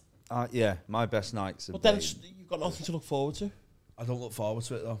event. Yeah, my best nights have But then been... you've got nothing to look forward to. I don't look forward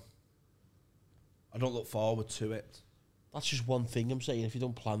to it though. I don't look forward to it. That's just one thing I'm saying. If you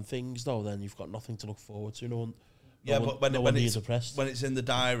don't plan things though, then you've got nothing to look forward to. But when it's depressed. When it's in the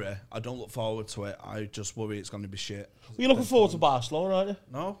diary, I don't look forward to it. I just worry it's going to be shit. Well, you're looking forward to Barcelona, aren't you?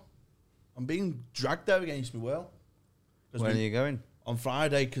 No, I'm being dragged there against my will. When are you going? On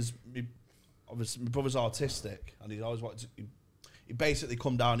Friday, because obviously my brother's autistic, and he always wanted to. He basically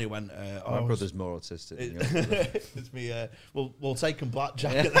come down. He went. My brother's more autistic than yours. It's me. We'll take him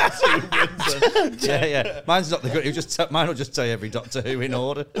blackjack at that. Yeah. Mine's not the good. Mine will just tell you every Doctor Who in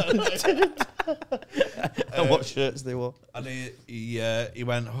order. And what shirts they wore. And he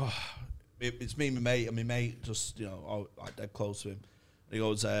went. Oh, it's me and my mate, and my mate just like dead close to him. And he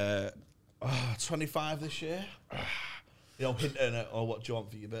goes, 25 this year. Hinting at, what do you want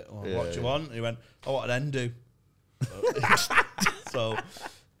for your bit? Or what do you want? And he went, I want an endo. So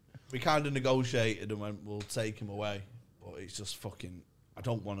we kind of negotiated and went, we'll take him away. But it's just fucking, I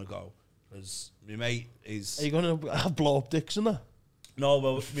don't want to go. Because my mate is... Are you going to have blow-up dicks in there? No,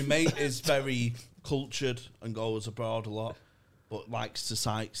 well, my mate is very cultured and goes abroad a lot, but likes to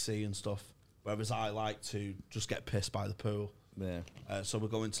sightsee and stuff. Whereas I like to just get pissed by the pool. Yeah. So we're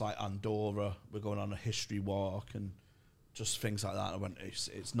going to like Andorra. We're going on a history walk and just things like that. I went,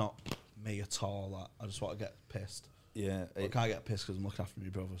 it's not me at all. I just want to get pissed. Yeah. I can't get pissed because I'm looking after my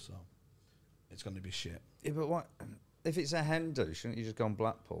brother, so it's going to be shit. Yeah, but what if it's a hen do? Shouldn't you just go on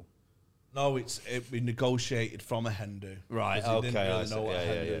Blackpool? No, we negotiated from a hen do. Right, 'cause he didn't okay, really know what a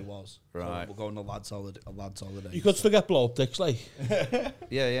hen do was. Right. So we're going on a lad's holiday. You could still get blow-up dicks, like.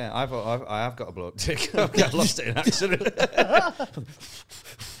 Yeah. I have got a blow-up dick. I've lost it in accident.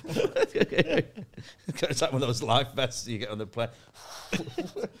 It's like one of those life vests you get on the plane.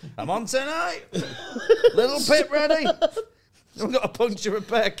 I'm on tonight. Little pit ready. I've got a puncture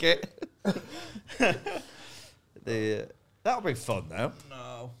repair kit. That'll be fun though.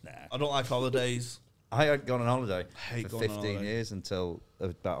 No, I don't like holidays. I hadn't gone on holiday Hate for going on 15 holiday. years until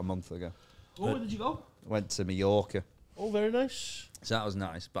about a month ago. Oh, where did you go? Went to Mallorca. Oh, very nice. So that was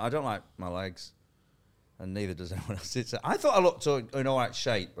nice. But I don't like my legs. And neither does anyone else. I thought I looked in all right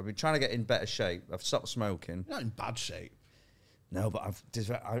shape. I've been trying to get in better shape. I've stopped smoking. You're not in bad shape. No, but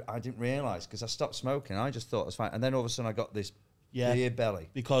I didn't realise because I stopped smoking. I just thought it was fine. And then all of a sudden I got this beer belly.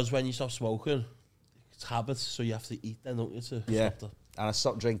 Because when you stop smoking, it's habit, so you have to eat then, don't you, to stop that. And I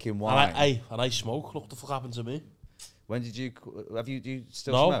stopped drinking wine. And I smoke. Look, the fuck happened to me? When did you... do you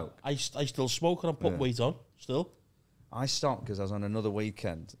still No, smoke? I still smoke and I'm putting weight on, still. I stopped because I was on another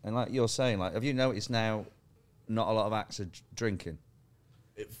weekend. And like you're saying, like, have you noticed now not a lot of acts are drinking?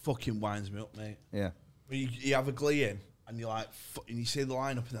 It fucking winds me up, mate. Yeah. When you have a glee in and you're like, and you see the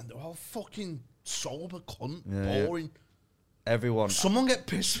lineup and then they're all fucking sober, cunt, boring. Everyone. Someone get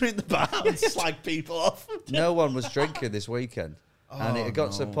pissed me in the bar and slag people off. No one was drinking this weekend. And it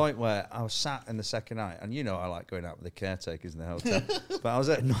got to the no. point where I was sat in the second night, and you know I like going out with the caretakers in the hotel, but I was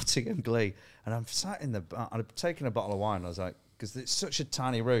at Nottingham Glee, and I'm sat in the bar, and I'd taken a bottle of wine, and I was like, because it's such a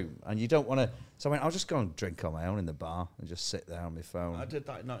tiny room, and you don't want to, so I went, I'll just go and drink on my own in the bar, and just sit there on my phone. I did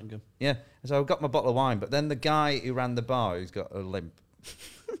that in Nottingham. Yeah, and so I got my bottle of wine, but then the guy who ran the bar, who's got a limp,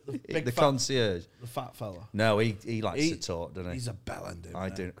 the concierge. The fat fella. No, he likes to talk, doesn't he? He's a bellend. I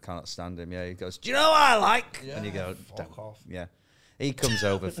cannot stand him. Yeah, he goes, "Do you know what I like?" Yeah, and you go, fuck off. Yeah, he comes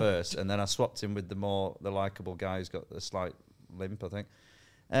over first, and then I swapped him with the likable guy who's got the slight limp, I think.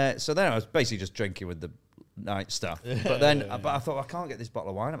 So then I was basically just drinking with the night staff. But then, but I thought I can't get this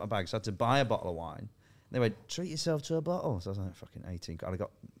bottle of wine out my bag, so I had to buy a bottle of wine. And they went, "Treat yourself to a bottle." So I was like, "Fucking 18."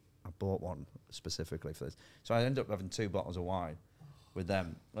 I bought one specifically for this, so I ended up having 2 bottles of wine with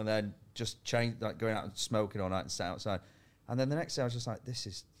them, and then just changed, like going out and smoking all night and sat outside. And then the next day I was just like, this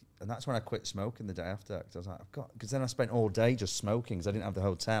is, and that's when I quit smoking the day after. Cause I was like, because then I spent all day just smoking because I didn't have the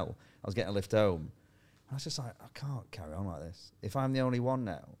hotel. I was getting a lift home. I was just like, I can't carry on like this. If I'm the only one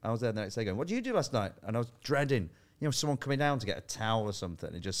now, I was there the next day going, "What did you do last night?" And I was dreading, someone coming down to get a towel or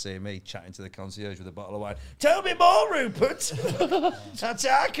something and just seeing me chatting to the concierge with a bottle of wine. "Tell me more, Rupert." That's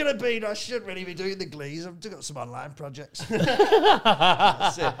how I could have been. I shouldn't really be doing the Glees. I've got some online projects.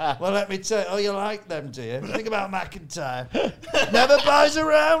 That's it. Well, let me tell you. Oh, you like them, do you? Think about McIntyre. Never buys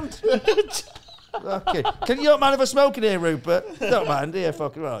around. Okay. Can you not mind if I smoke in here, Rupert? Don't mind. Here,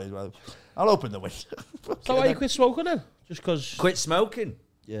 fucking right. Well, I'll open the window. So why you quit smoking then? Just because? Quit smoking.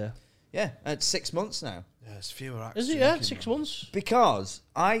 Yeah. Yeah, it's 6 months now. Yeah, it's fewer acts. Is it? Yeah, 6 months. Because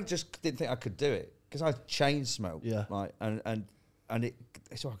I just didn't think I could do it. Because I chain smoked. Yeah. Like, and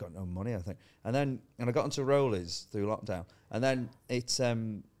so I got no money, I think. And I got into Rollies through lockdown. And then I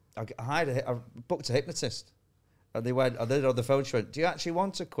booked a hypnotist. And they went, I did it on the phone. She went, "Do you actually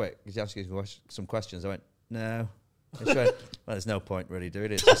want to quit?" Because you asked you some questions. I went, "No." And she went, "Well, there's no point really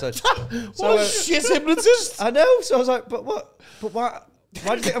doing it." So Shit hypnotist. I know. So I was like, "But what? But why?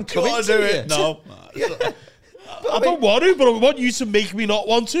 Why do you think I'm coming to do you?" it. No. I don't want to, but I want you to make me not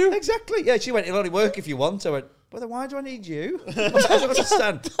want to. Exactly. Yeah, she went, "It'll only work if you want to." I went, "Well, then why do I need you?" I don't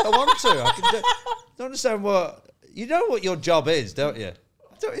understand. I want to. I can don't understand you know what your job is, don't you?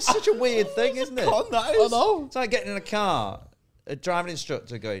 It's such a weird thing, isn't it? I know. It's like getting in a car, a driving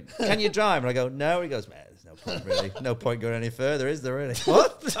instructor going, "Can you drive?" And I go, "No." He goes, "Man, there's no point really. No point going any further, is there really?"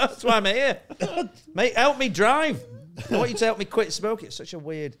 What? That's why I'm here. Mate, help me drive. I want you to help me quit smoking. It's such a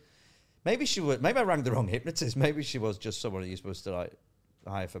weird... Maybe I rang the wrong hypnotist. Maybe she was just someone you're supposed to like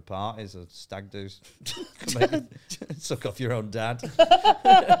hire for parties or stag do's. Suck off your own dad.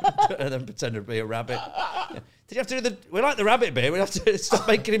 And then pretend to be a rabbit. Yeah. Did you have to do we like the rabbit bit, we have to stop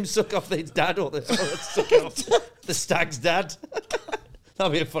making him suck off his dad or suck off the stag's dad.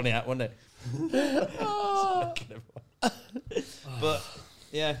 That'd be a funny act, wouldn't it? But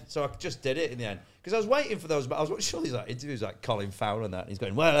yeah, so I just did it in the end. Because I was waiting for those, but I was watching all these like interviews like Colin Farrell and that. And he's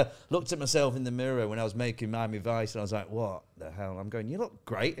going, "Well, I looked at myself in the mirror when I was making Miami Vice," and I was like, "What the hell?" I'm going, "You look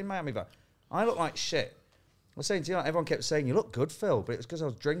great in Miami Vice." I look like shit. I was saying to you, like, everyone kept saying, "You look good, Phil," but it was because I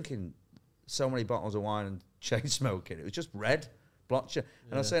was drinking so many bottles of wine and chain smoking. It was just red blotcher.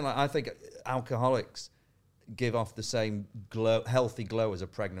 And I was saying, like, I think alcoholics give off the same glow, healthy glow as a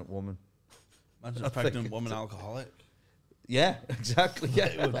pregnant woman. Imagine a pregnant woman alcoholic. Yeah, exactly. Yeah,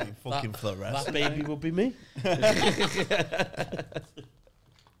 It would be fucking fluorescent. That baby would be me.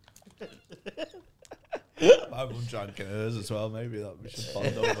 My mum drank hers as well. Maybe that we should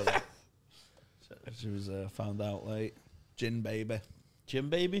bond over that. She was found out late. Gin baby. Gin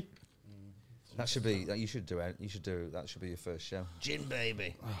baby. that should be. You should do it. You should do. That should be your first show. Gin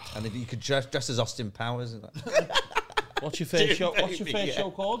baby, and if you could dress as Austin Powers. And What's your first show? What's your first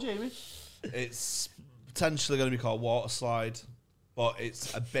show called, Jamie? It's potentially going to be called Water Slide, but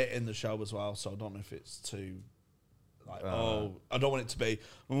it's a bit in the show as well, so I don't know if it's too... Like, I don't want it to be,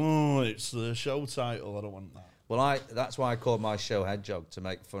 it's the show title. I don't want that. Well, that's why I called my show Hedgehog, to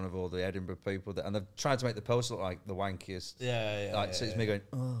make fun of all the Edinburgh people. And they've tried to make the poster look like the wankiest. So it's me going,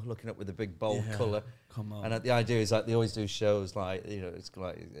 looking up with a big bold colour. Come on. And the idea is, like, they always do shows like, it's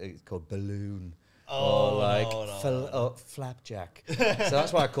called Balloon. Flapjack. So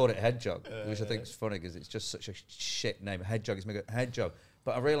that's why I called it Hedgehog, which I think is funny because it's just such a shit name. Hedgehog is me Hedgehog.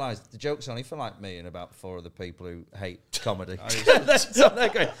 But I realised the joke's only for like me and about 4 other people who hate comedy. So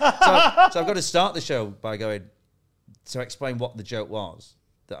I've got to start the show by going, so I explain what the joke was,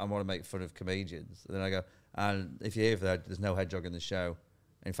 that I want to make fun of comedians. And then I go, and if you hear that, there's no hedgehog in the show.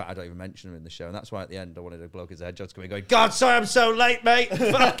 In fact, I don't even mention him in the show. And that's why at the end, I wanted a bloke as a hedgehog to come in going, God, sorry, I'm so late, mate.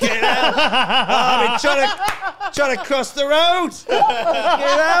 Fucking hell. I've been trying to cross the road. Fucking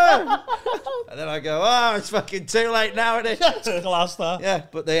hell. And then I go, oh, it's fucking too late now, isn't it? Class that. Yeah,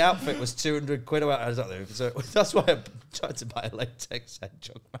 but the outfit was 200 quid. So that's why I tried to buy a latex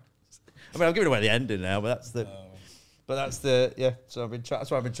hedgehog mask. I mean, I'm giving away the ending now, but that's the... But that's the... Yeah, so that's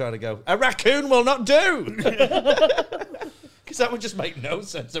why I've been trying to go, a raccoon will not do. Because that would just make no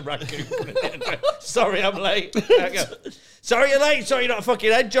sense, a raccoon. Sorry, I'm late. I go, sorry, you're late. Sorry, you're not a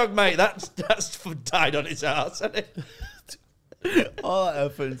fucking hedgehog, mate. That's died on his ass, isn't it? All that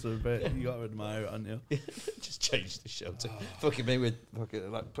effort's a bit. You got to admire it, haven't you? Just change the show to fucking me with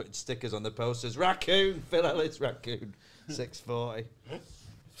fucking like putting stickers on the posters. Raccoon, Phil Ellis, raccoon, 640.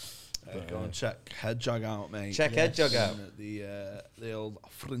 Go and check Hedgehog out, mate. Check Hedgehog out. At the old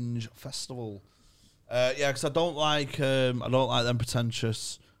Fringe Festival. Yeah, because I don't like them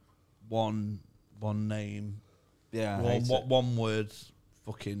pretentious one name. Yeah, one word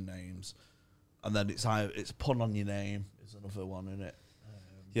fucking names, and then it's pun on your name is another one, isn't it?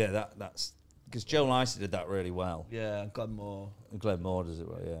 Yeah, that's because Joe Lycett did that really well. Yeah, Glenmore Does it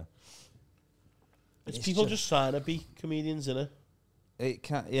well, yeah. It's people just trying to be comedians, innit? It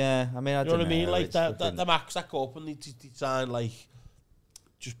can, yeah. I mean, I You know what I mean? Like the max that go up and they try and like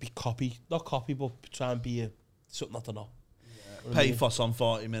just be not copy, but try and be something I don't know. Yeah. Pathos on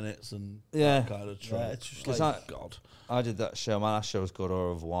 40 minutes and that kind of trope. Yeah, it's just like God. I did that show. My last show was called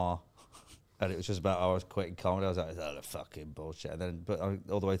Au Revoir, and it was just about how I was quitting comedy. I was like, "That's fucking bullshit." And then, but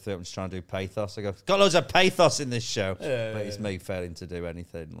all the way through, I'm just trying to do pathos. I go, "Got loads of pathos in this show," but it's me failing to do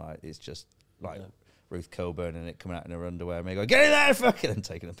anything. Like it's just like. Ruth Coburn and it coming out in her underwear and me going, get in there, fucking, and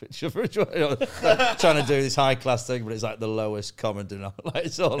taking a picture of her. Like, trying to do this high class thing, but it's like the lowest common denominator. Like,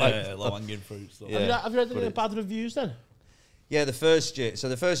 it's all like low hanging fruit stuff. Yeah. Have you read any bad reviews then? Yeah, the first year. So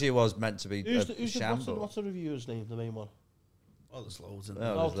the first year was meant to be shambles. What's the reviewer's name, the main one? Oh, there's loads in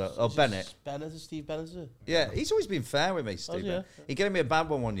there. Bennett. Steve Bennett, is it? Yeah, he's always been fair with me, Steve. Yeah. He gave me a bad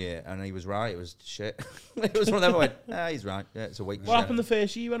one year and he was right. It was shit. It was one of them I went, he's right. Yeah, it's a weak What happened the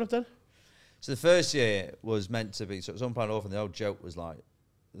first year you went up then? So the first year was meant to be, so it was Unplanned Orphan. The old joke was like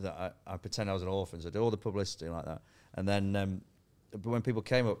that I pretend I was an orphan, so I did all the publicity like that. And then but when people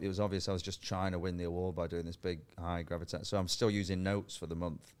came up, it was obvious I was just trying to win the award by doing this big high gravitas. So I'm still using notes for the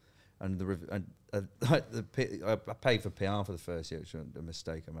month. And I paid for PR for the first year, which was a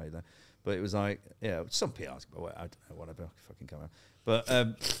mistake I made there. But it was like, yeah, some PRs, but I don't know, whatever, fucking come out. But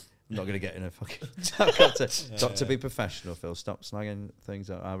I'm not going to get in a fucking... I've got to be professional, Phil. Stop snagging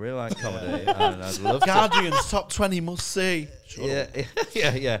things out. I really like comedy. And I'd love Guardian's top 20 must see. Yeah.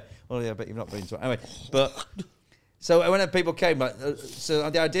 Well, yeah, but you've not been to it. Anyway, but... So when people came, like, so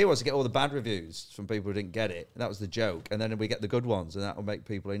the idea was to get all the bad reviews from people who didn't get it. And that was the joke. And then we get the good ones, and that will make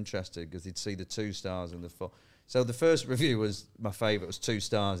people interested because they'd see the 2 stars and the 4. So the first review was my favourite. It was 2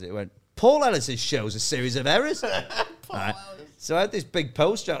 stars. It went, Paul Ellis's show's a series of errors. Right. So I had this big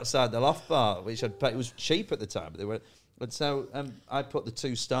poster outside the Loft Bar, which I'd pay. It was cheap at the time, but they were. And so I put the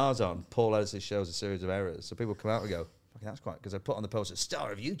 2 stars on. Paul Ellis's show's a series of errors. So people come out and go, okay, that's quite, because I put on the poster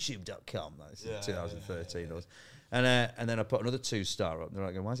starofyoutube.com. That's 2013. Yeah. And then I put another 2-star up. They're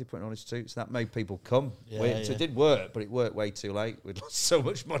like, why is he putting on his 2? So that made people come. So it did work, but it worked way too late. We'd lost so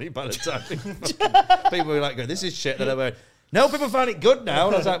much money by the time people were like, this is shit. And I went, no, people find it good now.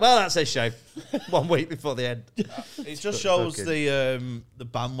 And I was like, well, that's a shame. 1 week before the end. It just shows the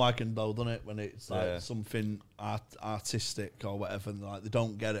bandwagon though, doesn't it? When it's like something artistic or whatever, and like they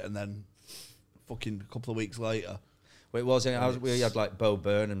don't get it, and then fucking a couple of weeks later. Well, it was. We had like Bo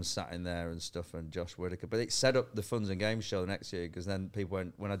Burnham sat in there and stuff, and Josh Whitaker. But it set up the Funs and Games show the next year, because then people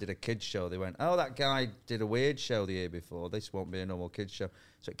went, when I did a kids show, they went, oh, that guy did a weird show the year before. This won't be a normal kids show.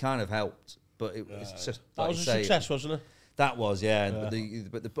 So it kind of helped. But it's just that was a success, wasn't it? That was, yeah. But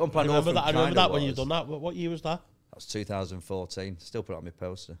the Unplanned Orphan. I remember that when you done that. What year was that? That was 2014. Still put it on my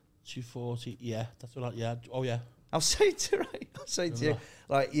poster. 240. Yeah, that's what. Yeah. Oh yeah. I'll say to you,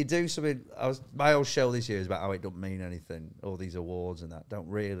 like, you do something. My whole show this year is about how it don't mean anything. All these awards and that don't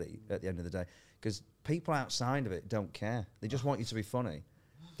really, at the end of the day, because people outside of it don't care. They just want you to be funny.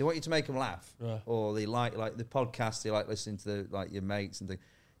 They want you to make them laugh, or they like the podcast. They like listening to your mates and things.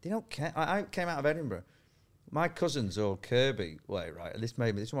 They don't care. I came out of Edinburgh. My cousins all Kirby way, right? And this is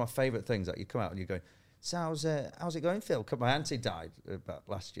one of my favourite things. That you come out and you're going, so how's it going, Phil? My auntie died about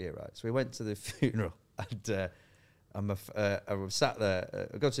last year, right? So we went to the funeral and. I was sat there.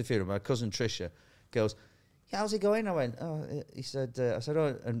 I go to the funeral. My cousin Tricia goes, how's it going? I went, oh, he said, I said,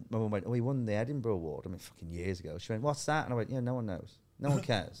 oh, and my mum went, oh, he won the Edinburgh Award. I mean, fucking years ago. She went, what's that? And I went, yeah, no one knows. No one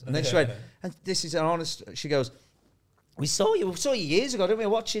cares. And then she went, and this is an honest, she goes, we saw you years ago, didn't we?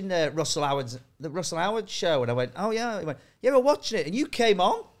 Watching the Russell Howard show. And I went, oh, yeah. He went, yeah, we're watching it. And you came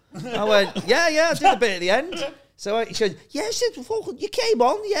on? I went, yeah, I did a bit at the end. So she said, yeah, she said, you came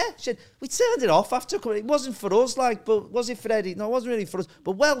on, yeah. She said, we turned it off after. It wasn't for us, like, but was it for Eddie? No, it wasn't really for us.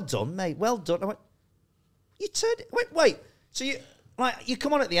 But well done, mate, well done. I went, you turned it, wait. So you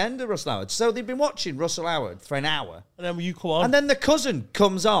come on at the end of Russell Howard. So they've been watching Russell Howard for an hour. And then you come on. And then the cousin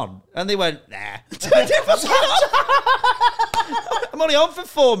comes on. And they went, nah. I'm only on for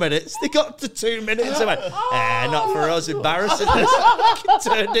 4 minutes. They got to 2 minutes. I went, not for us, embarrassing.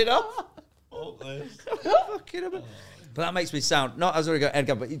 Turned it off. But that makes me sound, not as I go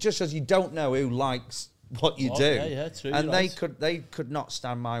Edgar, but it just says you don't know who likes what you do. Yeah, true. And they could not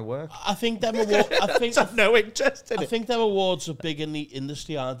stand my work. I think them awards. Have no interest in it. I think them awards are big in the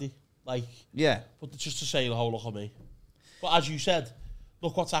industry, aren't they? Like, yeah. But just to say, oh, look at me. But as you said,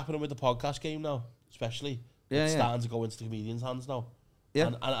 look what's happening with the podcast game now, especially. Yeah, it's starting to go into the comedians' hands now.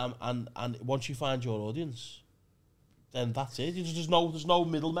 Yeah. And once you find your audience, then that's it. There's no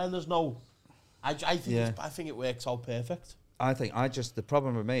middlemen. There's no. I think it works out perfect. The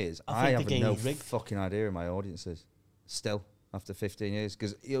problem with me is I have no fucking idea who my audience is still after 15 years,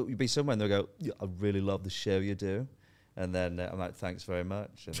 because you'll be somewhere and they'll go, yeah, I really love the show you do, and then I'm like, thanks very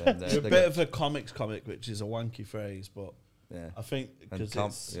much. And then you're a bit of a comics comic, which is a wanky phrase, but yeah, I think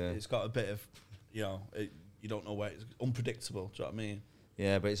because it's got a bit of, you don't know where it's unpredictable. Do you know what I mean?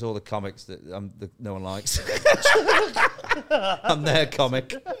 Yeah, but it's all the comics that no one likes. I'm their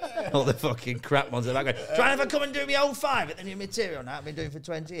comic. All the fucking crap ones. They're like, trying if I come and do my old 5 at the new material now I've been doing for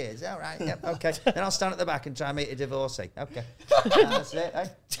 20 years. All right, yep, okay. Then I'll stand at the back and try and meet a divorcee. Okay. That's it, eh?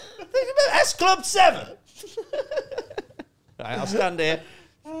 S Club 7. Right, I'll stand here.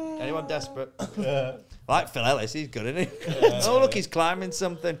 Anyone desperate? I like Phil Ellis, he's good, isn't he? Oh, look, he's climbing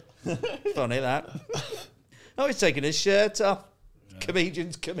something. Funny, that. Oh, he's taking his shirt off.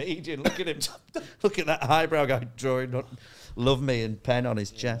 Comedian's comedian. Look at him. Look at that eyebrow guy drawing love me and pen on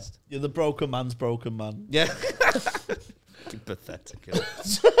his chest. You're the broken man's broken man. Yeah. Fucking pathetic. I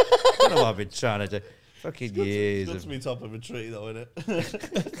don't know what I've been trying to do. Fucking years. It's got to be top of a tree, though, isn't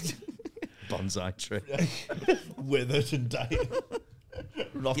it? Bonsai tree. Yeah. Withered and dying.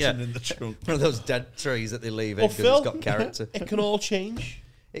 Rotting in the trunk. One of those dead trees that they leave in because it's got character. It can all change.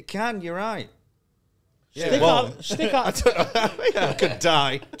 It can, you're right. Yeah, stick out. I could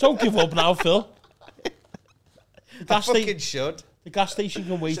die. Don't give up now, Phil. I fucking should. The gas station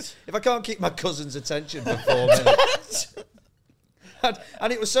can wait. If I can't keep my cousin's attention for 4 minutes.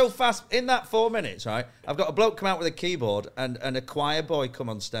 And it was so fast. In that 4 minutes, right, I've got a bloke come out with a keyboard and a choir boy come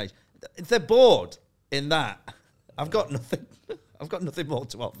on stage. If they're bored in that, I've got nothing. I've got nothing more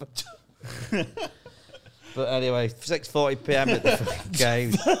to offer. But anyway, 6:40 p.m. at the fucking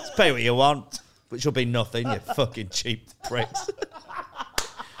game. Just pay what you want. Which will be nothing, you fucking cheap pricks.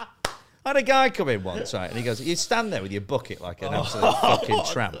 I had a guy come in once, right, and he goes, you stand there with your bucket like an absolute fucking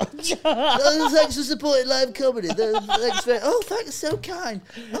tramp. Thanks for supporting live comedy. Thanks, so kind.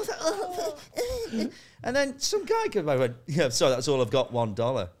 And then some guy came by and went, yeah, sorry, that's all I've got,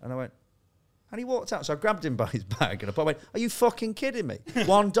 $1. And I went, and he walked out, so I grabbed him by his bag, and I went, are you fucking kidding me?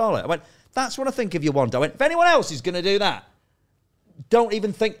 $1. I went, that's what I think of you, $1. I went, if anyone else is going to do that, don't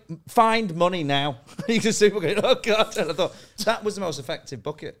even think, find money now. You can see people going, oh, God. And I thought, that was the most effective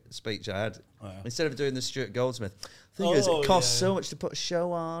bucket speech I had. Oh, yeah. Instead of doing the Stuart Goldsmith. The thing is, it costs so much to put a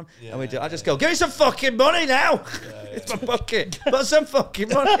show on. Yeah, and I just go, give me some fucking money now. It's my bucket. Put some fucking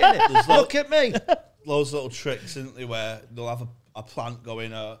money in it. Look at me. Loads of little tricks, isn't there, where they'll have a plant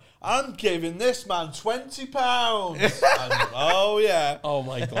going, I'm giving this man £20. Oh, yeah. Oh,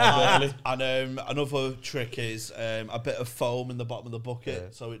 my God. Really? And another trick is a bit of foam in the bottom of the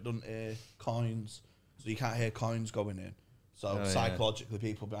bucket so it doesn't hear coins. So you can't hear coins going in. So psychologically,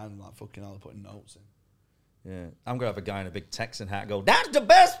 people behind them, like, fucking hell, are putting notes in. Yeah. I'm going to have a guy in a big Texan hat go, that's the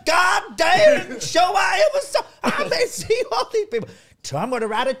best goddamn show I ever saw. I may see all these people. So I'm going to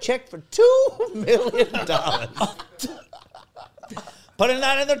write a check for $2 million. Putting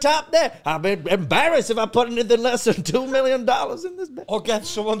that in the top there. I'd be embarrassed if I put anything less than $2 million in this bit. Or get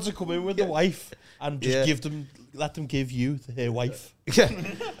someone to come in with the wife and just let them give you their wife. Yeah.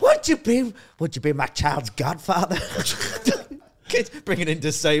 Would you be my child's godfather? Kids, bringing in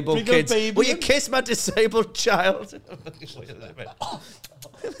disabled kids. Will you kiss my disabled child?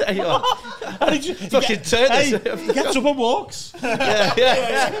 There you are. You gets up and walks.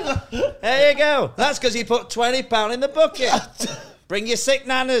 Yeah. There you go. That's because he put £20 in the bucket. Bring your sick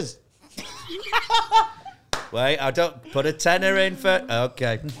nanas. Wait, I don't put a tenner in for.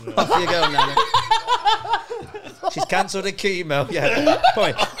 Okay, off you go, Nana. She's cancelled a chemo. Yeah,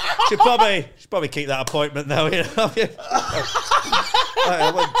 should probably keep that appointment though. You know,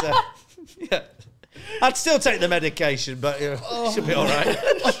 I wouldn't, yeah. I'd still take the medication, but should be all right.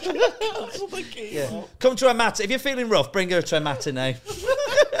 Yeah. Come to a matinee. If you're feeling rough, bring her to a matinee.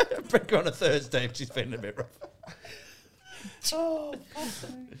 Bring her on a Thursday if she's feeling a bit rough.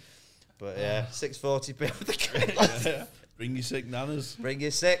 But yeah, 6:40 p.m. with the kids. Bring your sick nanas. Bring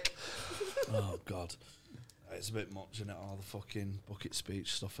your sick. Oh, God. It's a bit much, isn't it? All the fucking bucket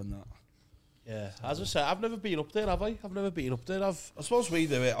speech stuff and that. Yeah, as I said, I've never been up there, have I? I've never been up there. I suppose we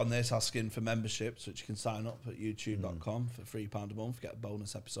do it on this, asking for memberships, which you can sign up at youtube.com for £3 a month, get a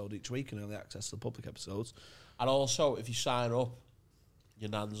bonus episode each week and early access to the public episodes. And also, if you sign up, your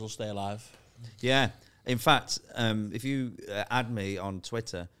nans will stay alive. Yeah. In fact, if you add me on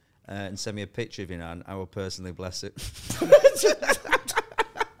Twitter and send me a picture of your nan, I will personally bless it.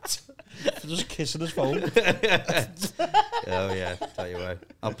 Just kissing his phone. Oh, yeah. Tell you what.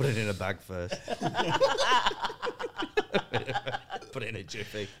 I'll put it in a bag first. Put it in a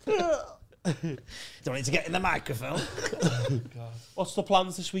jiffy. Don't need to get in the microphone. What's the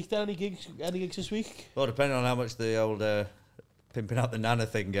plans this week then? Any gigs this week? Well, depending on how much the old pimping out the nana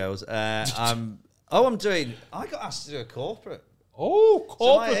thing goes. I got asked to do a corporate. Oh,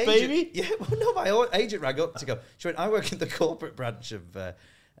 corporate, So my baby. agent, yeah, well, no, my agent rang up to go. She went, I work in the corporate branch of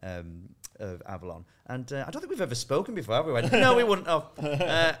Avalon. And I don't think we've ever spoken before, have we? Went, no, we wouldn't have.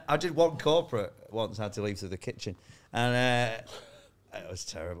 I did one corporate once, I had to leave through the kitchen. And it was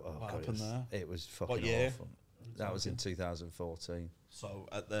terrible. Oh, What God, happened there? It was fucking What year? awful. That was in 2014. So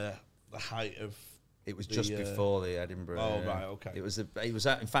at the height of... It was just before the Edinburgh. Oh, right, okay. It was.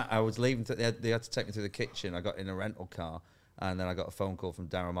 In fact, I was leaving. They had to take me through the kitchen. I got in a rental car, and then I got a phone call from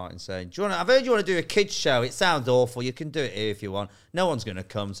Darren Martin saying, I've heard you want to do a kids show. It sounds awful. You can do it here if you want. No one's going to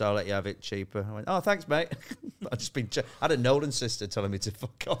come, so I'll let you have it cheaper. I went, oh, thanks, mate. I had a Nolan sister telling me to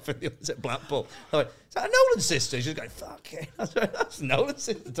fuck off in the office at Blackpool. I went, is that a Nolan sister? She was going, fuck it. I went, that's Nolan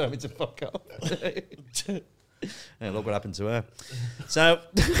sister telling me to fuck off. Yeah, look what happened to her. So,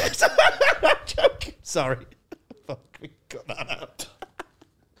 I'm joking. Sorry. Fuck, we got that out.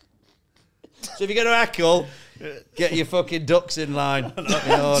 So if you're going to heckle, get your fucking ducks in line.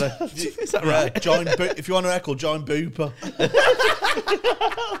 In order. Is that right? If you want to heckle, join Booper.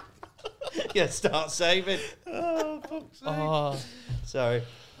 Yeah, start saving. Oh, fuck's sake. Oh. Sorry.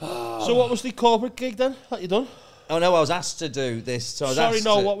 So what was the corporate gig then that you done? Oh, no, I was asked to do this. So I was Sorry, asked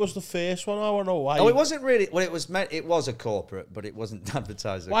no, to- what was the first one? I want to know why. Oh, it wasn't really... Well, it was a corporate, but it wasn't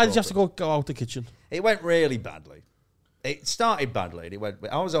advertised as a Why did you have to corporate. go out the kitchen? It went really badly. It started badly. And it went.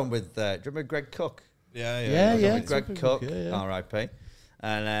 I was on with... do you remember Greg Cook? Yeah. With Greg Cook, yeah. R.I.P.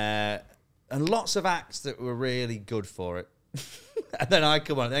 And lots of acts that were really good for it. And then I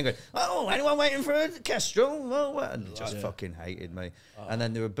come on and then go, oh, anyone waiting for a kestrel? Oh, and just fucking hated me. And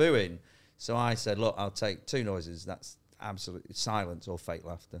then they were booing. So I said, look, I'll take two noises. That's absolute silence or fake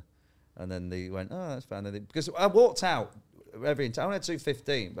laughter. And then they went, oh, that's fine. Because I walked out I only had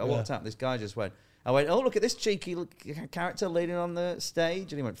 2:15, but I walked out. This guy just went. I went, oh, look at this cheeky character leaning on the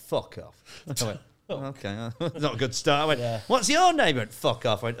stage. And he went, fuck off. I went, okay, not a good start. I went, what's your name? He went, fuck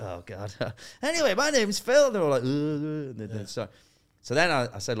off. I went, oh, God. Anyway, my name's Phil. And they were like, so then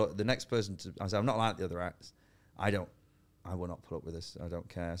I said, look, the next person I said, I'm not like the other acts. I will not put up with this. I don't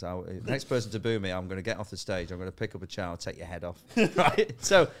care. So the next person to boo me, I'm going to get off the stage. I'm going to pick up a chair. I'll take your head off. Right?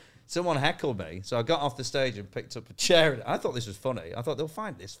 So someone heckled me. So I got off the stage and picked up a chair. I thought this was funny. I thought they'll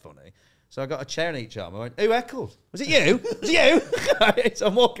find this funny. So I got a chair in each arm. I went, who heckled? Was it you? Was it you? Right? So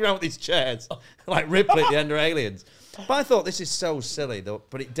I'm walking around with these chairs, like Ripley at the End of Aliens. But I thought, this is so silly, though,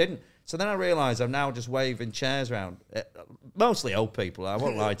 but it didn't. So then I realised I'm now just waving chairs around. Mostly old people, I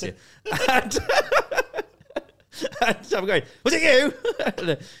won't lie to you. And so I'm going, was it you?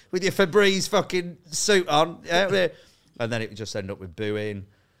 With your Febreze fucking suit on. Yeah. And then it just ended up with booing.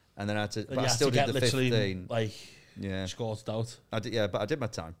 And then I had to, but I still did the 15. Like, scored out. I did, but I did my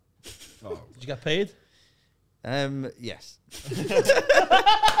time. Did you get paid? Yes.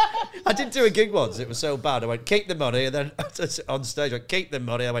 I did do a gig once. It was so bad. I went, keep the money. And then on stage, I went, keep the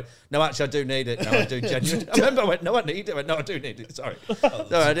money. I went, no, actually, I do need it. No, I do genuinely. I remember I went, no, I need it. I went, no, I do need it. Sorry.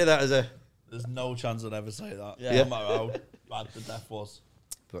 No, I did that as a... There's no chance I'd ever say that. Yeah. No matter how bad the death was.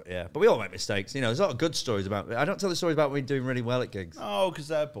 But yeah, but we all make mistakes. You know, there's a lot of good stories about... I don't tell the stories about me doing really well at gigs. Oh, because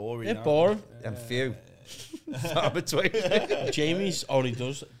they're boring. They're boring. And few. Far between. Jamie's only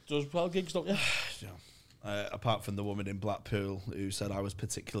does well gigs, don't you? apart from the woman in Blackpool who said I was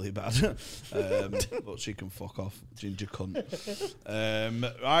particularly bad. But she can fuck off, ginger cunt.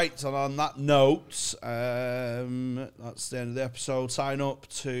 Right, and on that note, that's the end of the episode. Sign up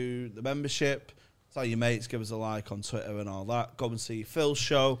to the membership. Tell your mates, give us a like on Twitter and all that. Go and see Phil's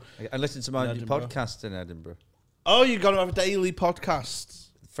show. And listen to my podcast in Edinburgh. Oh, you're going to have a daily podcast.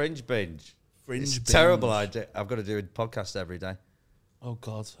 Fringe Binge. It's a terrible idea. I've got to do a podcast every day. Oh,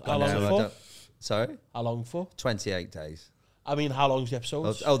 God. How long for? Sorry? How long for? 28 days. I mean, how long's the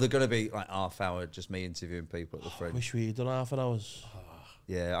episodes? Oh, they're going to be like half hour, just me interviewing people at the Fringe. Wish we'd done half an hour's.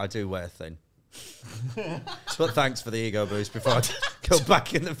 Yeah, I do wear thin. But thanks for the ego boost before I go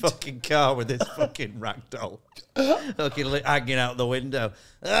back in the fucking car with this fucking ragdoll fucking hanging out the window.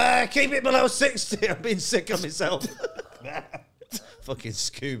 Keep it below 60. I've been sick of myself. Fucking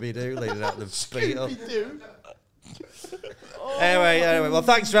Scooby-Doo leading out the Beetle. Anyway, well,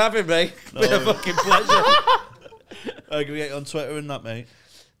 thanks for having me. It's been a fucking pleasure. Can we get you on Twitter and that, mate?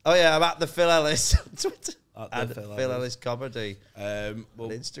 Oh, yeah, I'm at the Phil Ellis on Twitter. At the Phil Ellis Comedy on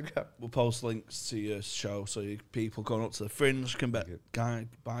Instagram. We'll post links to your show so people going up to the Fringe can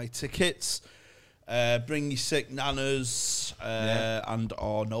buy tickets. Bring your sick nanas and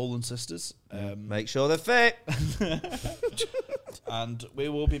or Nolan sisters. Make sure they're fit. And we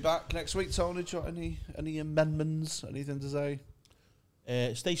will be back next week. Tony, do you want any amendments? Anything to say?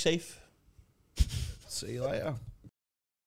 Stay safe. See you later.